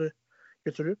insanları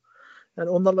götürüyor. Yani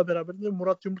onlarla beraber de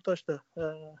Murat Yumurtaş da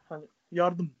hani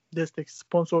yardım,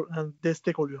 sponsor, yani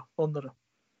destek oluyor onlara.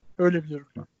 Öyle biliyorum.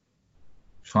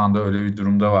 Şu anda öyle bir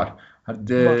durumda var.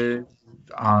 Hadi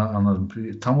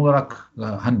anladım. Tam olarak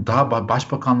hani daha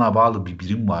başbakanlığa bağlı bir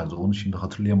birim vardı. Onu şimdi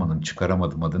hatırlayamadım,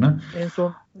 çıkaramadım adını.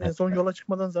 En son yola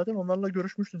çıkmadan zaten onlarla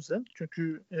görüşmüştün sen.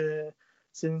 Çünkü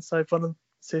senin sayfanın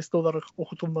sesli olarak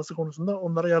okutulması konusunda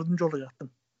onlara yardımcı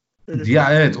olacaktın.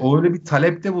 Evet, öyle bir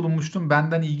talepte bulunmuştum.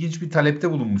 Benden ilginç bir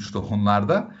talepte bulunmuştu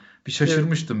onlarda. Bir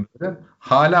şaşırmıştım böyle.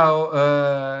 Hala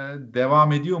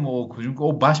devam ediyor mu o? Çünkü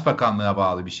o başbakanlığa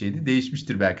bağlı bir şeydi.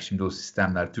 Değişmiştir belki şimdi o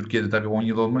sistemler. Türkiye'de tabii 10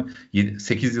 yıl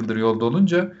 8 yıldır yolda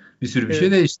olunca bir sürü bir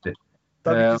şey değişti.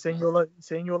 Tabii ki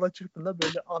sen yola çıktığında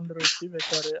böyle Android'li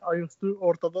vesaire iOS'tu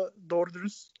ortada doğru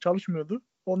dürüst çalışmıyordu.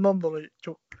 Ondan dolayı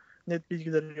çok net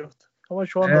bilgileri yoktu. Ama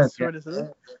şu anda söyleseler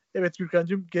evet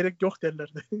Gürkan'cığım gerek yok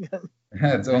derlerdi.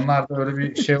 Evet, onlar da öyle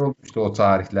bir şey olmuştu o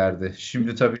tarihlerde.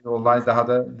 Şimdi tabii olay daha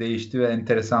da değişti ve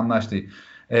enteresanlaştı.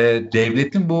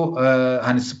 Devletin bu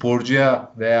hani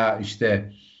sporcuya veya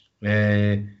işte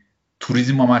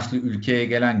turizm amaçlı ülkeye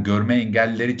gelen görme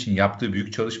engelliler için yaptığı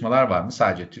büyük çalışmalar var mı?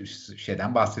 Sadece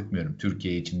şeyden bahsetmiyorum.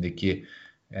 Türkiye içindeki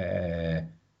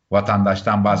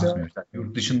vatandaştan bahsetmiyorum.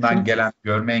 Yurt dışından gelen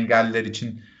görme engelliler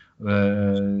için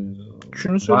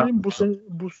şunu söyleyeyim,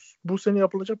 bu sene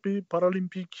yapılacak bir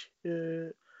paralimpik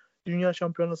dünya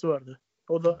şampiyonası vardı.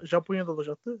 O da Japonya'da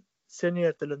olacaktı. seneye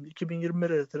ertelendi.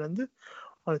 2021'e ertelendi.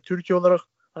 Hani Türkiye olarak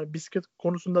hani bisiklet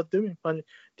konusunda değil mi? Hani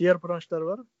diğer branşlar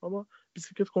var ama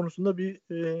bisiklet konusunda bir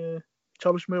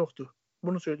çalışma yoktu.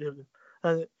 Bunu söyleyebilirim.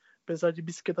 Hani ben sadece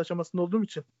bisiklet aşamasında olduğum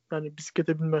için yani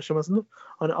bisiklete binme aşamasında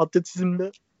hani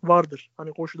atletizmde vardır.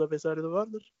 Hani koşuda vesaire de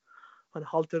vardır. Hani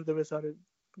halterde vesaire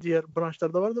diğer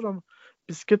branşlarda vardır ama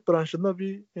bisiklet branşında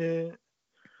bir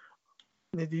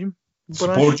ne diyeyim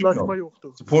Sporcu mu branşlaşma yok?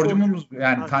 yoktu. Sporcu mu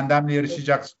yani Hayır, tandemle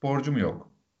yarışacak sporcu mu yok?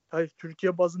 hayır,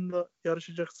 Türkiye bazında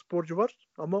yarışacak sporcu var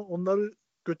ama onları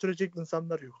götürecek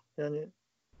insanlar yok. Yani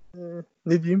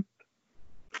ne diyeyim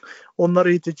onları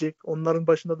eğitecek, onların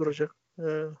başında duracak.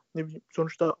 Ne bileyim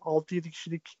sonuçta 6-7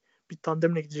 kişilik bir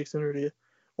tandemle gideceksin oraya.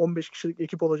 15 kişilik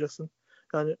ekip olacaksın.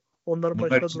 Yani onların Bunlar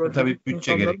başında için de duracak tabii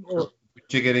bütçe insanların gerekiyor. o.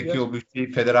 Bütçe gerekiyor. O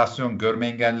bütçeyi federasyon, Görme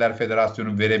Engelliler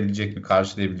Federasyonu verebilecek mi,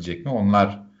 karşılayabilecek mi?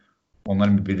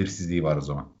 Onların bir belirsizliği var o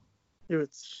zaman.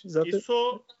 Evet. Zaten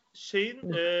ISO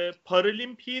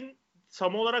Paralimpik'in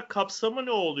tam olarak kapsamı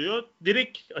ne oluyor?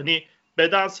 Direkt hani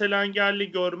bedensel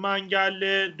engelli, görme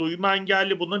engelli, duyma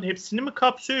engelli bunların hepsini mi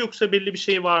kapsıyor yoksa belli bir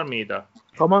şey var mıydı?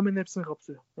 tamamen hepsini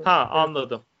kapsıyor. Ha,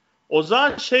 anladım. O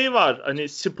zaman var hani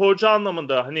sporcu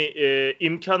anlamında hani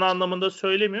imkan anlamında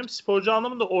söylemiyorum. Sporcu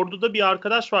anlamında Ordu'da bir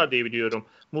arkadaş var diye biliyorum.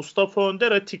 Mustafa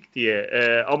Önder Atik diye.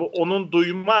 Ama onun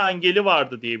duyma engeli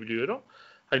vardı diye biliyorum.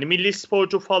 Hani milli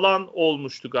sporcu falan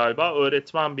olmuştu galiba.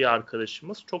 Öğretmen bir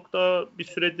arkadaşımız. Çok da bir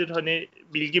süredir hani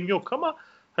bilgim yok ama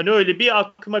hani öyle bir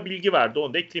aklıma bilgi verdi.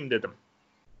 Onu da ekleyeyim dedim.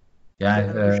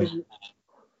 Yani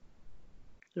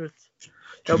evet.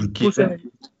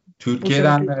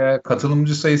 Türkiye'den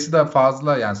katılımcı sayısı da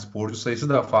fazla, yani sporcu sayısı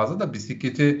da fazla da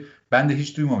bisikleti ben de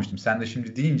hiç duymamıştım. Sen de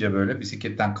şimdi deyince böyle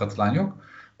bisikletten katılan yok.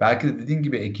 Belki de dediğin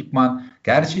gibi ekipman,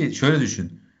 gerçi şöyle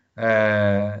düşün.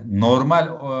 Normal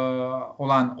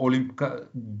olan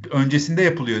öncesinde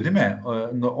yapılıyor değil mi?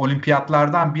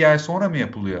 Olimpiyatlardan bir ay sonra mı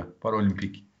yapılıyor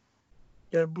paralimpik?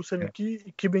 Yani bu seneki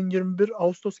 2021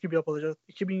 Ağustos gibi yapılacak.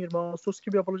 2020 Ağustos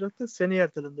gibi yapılacaktı. Seneye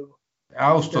ertelendi bu.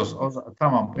 Ağustos. Yani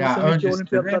Tamam. bu Yani seneki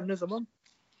öncesinde de olimpiyatlar ne zaman?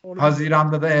 Onu bilmiyorum.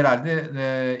 Haziran'da da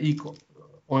herhalde ilk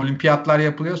olimpiyatlar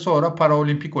yapılıyor. Sonra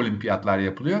paraolimpik olimpiyatlar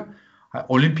yapılıyor.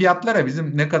 Olimpiyatlara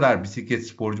bizim ne kadar bisiklet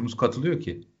sporcumuz katılıyor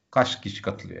ki? Kaç kişi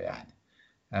katılıyor yani?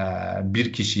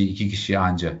 Bir kişi, iki kişi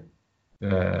anca.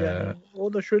 Yani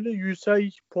o da şöyle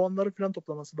USAI puanları falan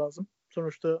toplaması lazım.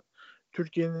 Sonuçta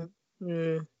Türkiye'nin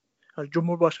hani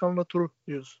Cumhurbaşkanlığı turu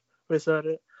diyoruz.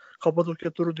 Vesaire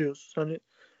Kapadokya turu diyoruz. Hani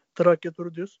Trakya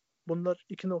turu diyoruz. Bunlar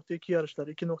 2.2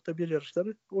 yarışları, 2.1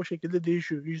 yarışları o şekilde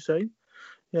değişiyor USAI'nin.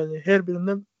 Yani her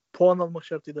birinden puan almak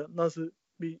şartıyla nasıl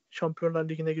bir Şampiyonlar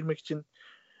Ligi'ne girmek için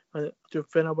hani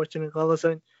Fenerbahçe'nin,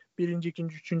 Galatasaray'ın birinci,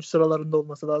 ikinci, üçüncü sıralarında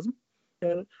olması lazım.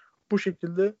 Yani bu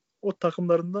şekilde o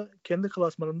takımlarında kendi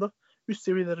klasmanında üst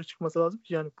seviyelere çıkması lazım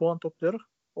ki yani puan toplayarak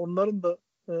onların da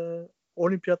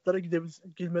olimpiyatlara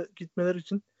gitmeleri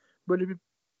için böyle bir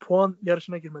puan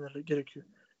yarışına girmeleri gerekiyor.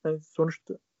 Yani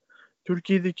sonuçta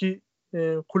Türkiye'deki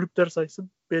kulüpler sayısı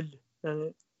belli.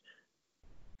 Yani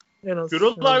en az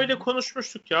Gürol abiyle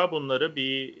konuşmuştuk ya bunları.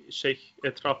 Bir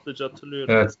etraflıca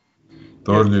hatırlıyorum. Evet.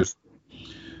 Doğru diyorsun.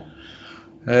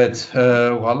 Evet.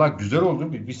 Valla güzel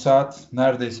oldu. Bir saat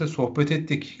neredeyse sohbet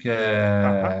ettik.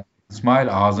 İsmail,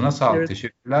 ağzına sağlık. Evet.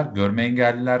 Teşekkürler. Görme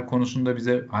engelliler konusunda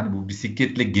bize hani bu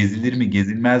bisikletle gezilir mi,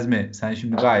 gezilmez mi? Sen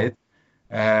şimdi gayet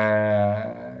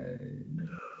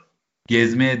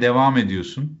gezmeye devam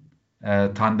ediyorsun.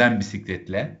 Tandem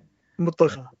bisikletle.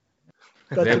 Mutlaka.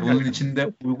 Ve bunun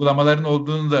içinde uygulamaların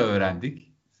olduğunu da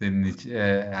öğrendik. Senin için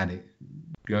hani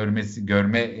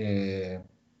görme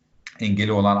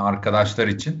engeli olan arkadaşlar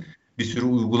için bir sürü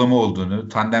uygulama olduğunu,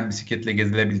 tandem bisikletle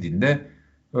gezilebildiğini de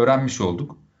öğrenmiş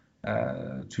olduk.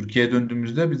 Türkiye'ye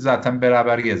döndüğümüzde biz zaten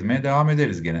beraber gezmeye devam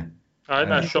ederiz gene.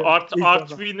 Aynen şu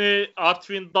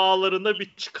Artvin dağlarına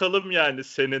bir çıkalım yani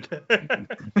senin.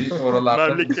 Bir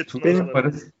oralarda bir tur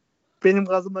yaparız. Benim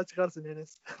gazımla çıkarsın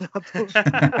Enes.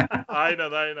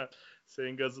 Aynen.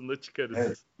 Senin gazında çıkarız.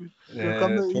 Evet.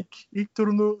 Gökhan'da ilk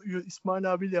turunu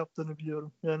İsmail abiyle yaptığını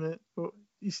biliyorum. Yani o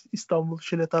İstanbul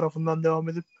Şile tarafından devam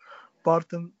edip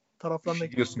Bartın taraflarına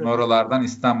gidiyorsun oralardan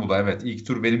İstanbul'a. Evet, ilk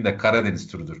tur benim de Karadeniz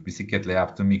turudur. Bisikletle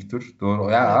yaptığım ilk tur.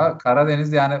 Doğru. Ya evet.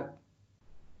 Karadeniz yani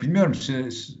bilmiyorum,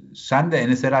 sen de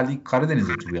Enes herhalde ilk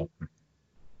Karadeniz'e tur yaptın.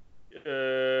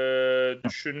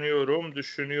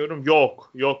 Düşünüyorum.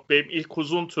 Yok. Benim ilk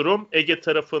uzun turum Ege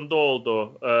tarafında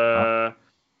oldu.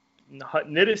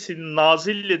 Neresi?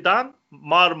 Nazilli'den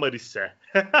Marmaris'e.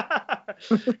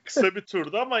 Kısa bir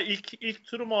turdu ama ilk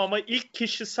turum o, ama ilk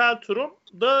kişisel turum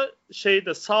da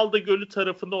Salda Gölü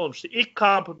tarafında olmuştu.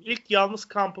 İlk yalnız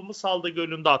kampımı Salda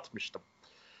Gölü'nde atmıştım.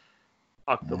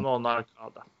 Aklımda onlar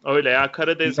kaldı. Öyle ya,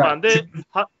 Karadeniz bende.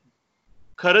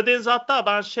 Karadeniz, hatta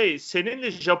ben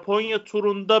seninle Japonya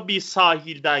turunda bir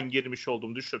sahilden girmiş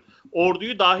oldum, düşün.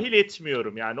 Ordu'yu dahil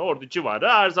etmiyorum yani, Ordu civarı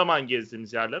her zaman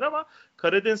gezdiğimiz yerler, ama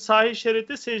Karadeniz sahil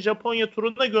şeridi seni Japonya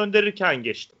turuna gönderirken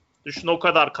geçtim. Düşün, o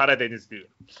kadar Karadeniz diyor.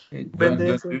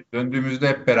 Döndüğümüzde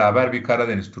hep beraber bir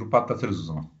Karadeniz turu patlatırız o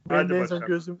zaman. Ben de en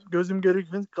son gözüm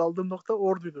görürken kaldığım nokta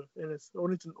Ordu'ydu Enes.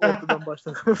 Onun için Ordu'dan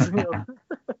başladım.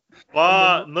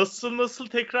 Nasıl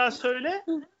tekrar söyle?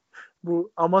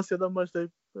 Bu Amasya'dan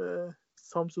başlayıp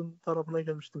Samsun tarafına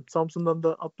gelmiştim. Samsun'dan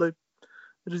da atlayıp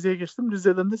Rize'ye geçtim.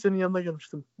 Rize'den de senin yanına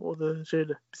gelmiştim. O da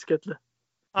bisikletle.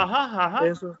 Aha.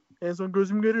 En son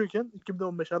gözüm görüyorken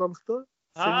 2015 Aralık'ta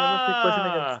senin yanına tek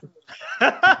başına gelmiştim.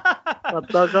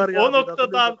 Hatta kar yağdı. O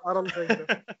noktadan Aralık ayında.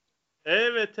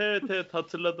 Evet,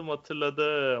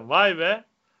 hatırladım. Vay be.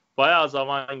 Bayağı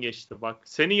zaman geçti bak.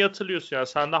 Seni hatırlıyorsun ya.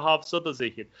 Sende hafıza da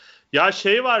zehir. Ya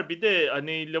var bir de,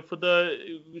 hani lafı da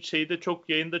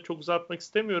yayında çok uzatmak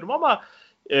istemiyorum ama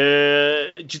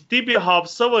ciddi bir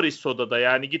hafıza var İSO'da da.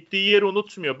 Yani gittiği yeri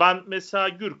unutmuyor. Ben mesela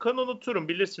Gürkan unuturum.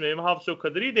 Bilirsin, benim hafıza o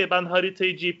kadar iyi değil. Ben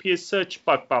haritayı, GPS'i açıp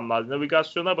bakmam lazım.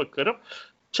 Navigasyona bakarım.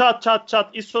 Çat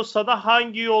İSO'da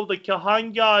hangi yoldaki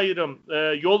hangi ayrım,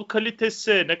 yol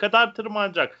kalitesi, ne kadar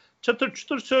tırmanacak, çatır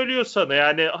çutur söylüyor sana.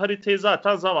 Yani haritayı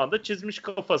zaten zamanda çizmiş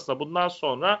kafasına. Bundan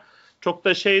sonra çok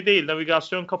da değil.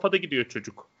 Navigasyon kafada gidiyor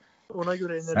çocuk. Ona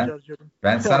göre enerji harcıyorum.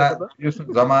 Ben sana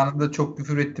biliyorsun zamanında çok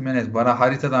küfür ettim Enes. Bana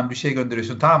haritadan bir şey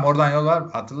gönderiyorsun. Tamam, oradan yol var.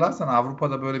 Hatırlarsan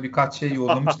Avrupa'da böyle birkaç şey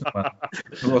yollamıştın bana.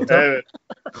 Evet.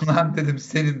 Ulan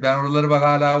dedim ben oraları bak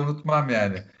hala unutmam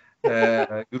yani.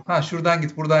 Gürkan şuradan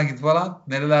git buradan git falan.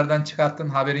 Nerelerden çıkarttın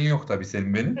haberin yok tabii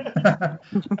senin benim.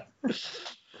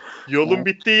 Yolun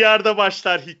bittiği yerde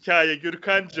başlar hikaye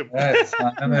Gürkancığım. Evet,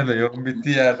 aynen öyle. Yolun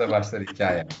bittiği yerde başlar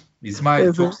hikaye.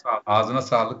 İsmail çok sağ ol. Ağzına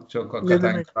sağlık. Çok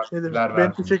hakikaten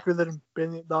ben teşekkür ederim.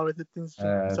 Beni davet ettiğiniz için.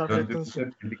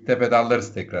 Döndüğümüzde birlikte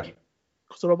pedallarız tekrar.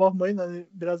 Kusura bakmayın, hani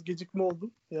biraz gecikme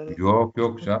oldu. Yani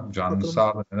yok canım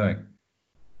sağ olun. Ne demek?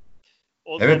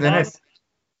 Evet Enes.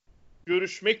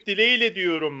 Görüşmek dileğiyle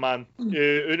diyorum ben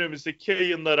önümüzdeki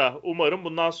yayınlara. Umarım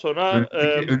bundan sonra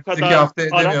önümüzdeki hafta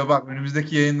edemiyor. Bak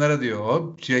önümüzdeki yayınlara diyor.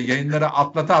 O yayınlara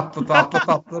atlata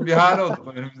bir hal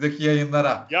oldu. Önümüzdeki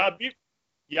yayınlara.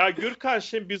 Ya Gürkan,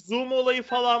 şimdi bir Zoom olayı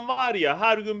falan var ya,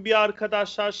 her gün bir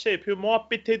arkadaşlar yapıyor,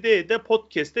 muhabbet ede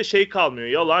podcast'te kalmıyor.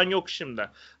 Yalan yok şimdi.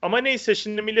 Ama neyse,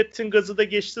 şimdi milletin gazı da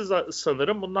geçti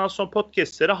sanırım. Bundan sonra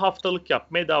podcast'leri haftalık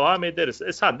yapmaya devam ederiz.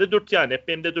 Sen de dürt yani. Hep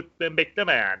benim de dürtmemi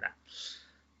bekleme yani.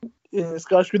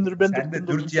 Kaç gündür ben sen de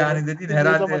dürt yani dediğin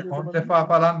herhalde 10 defa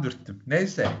falan dürttüm.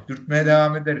 Neyse, dürtmeye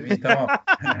devam ederim. İyi, tamam.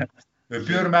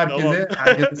 Öpüyorum herkese. Tamam.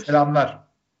 Herkese selamlar.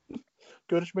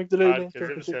 Görüşmek dileğiyle.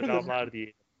 Herkese selamlar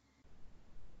diyeyim.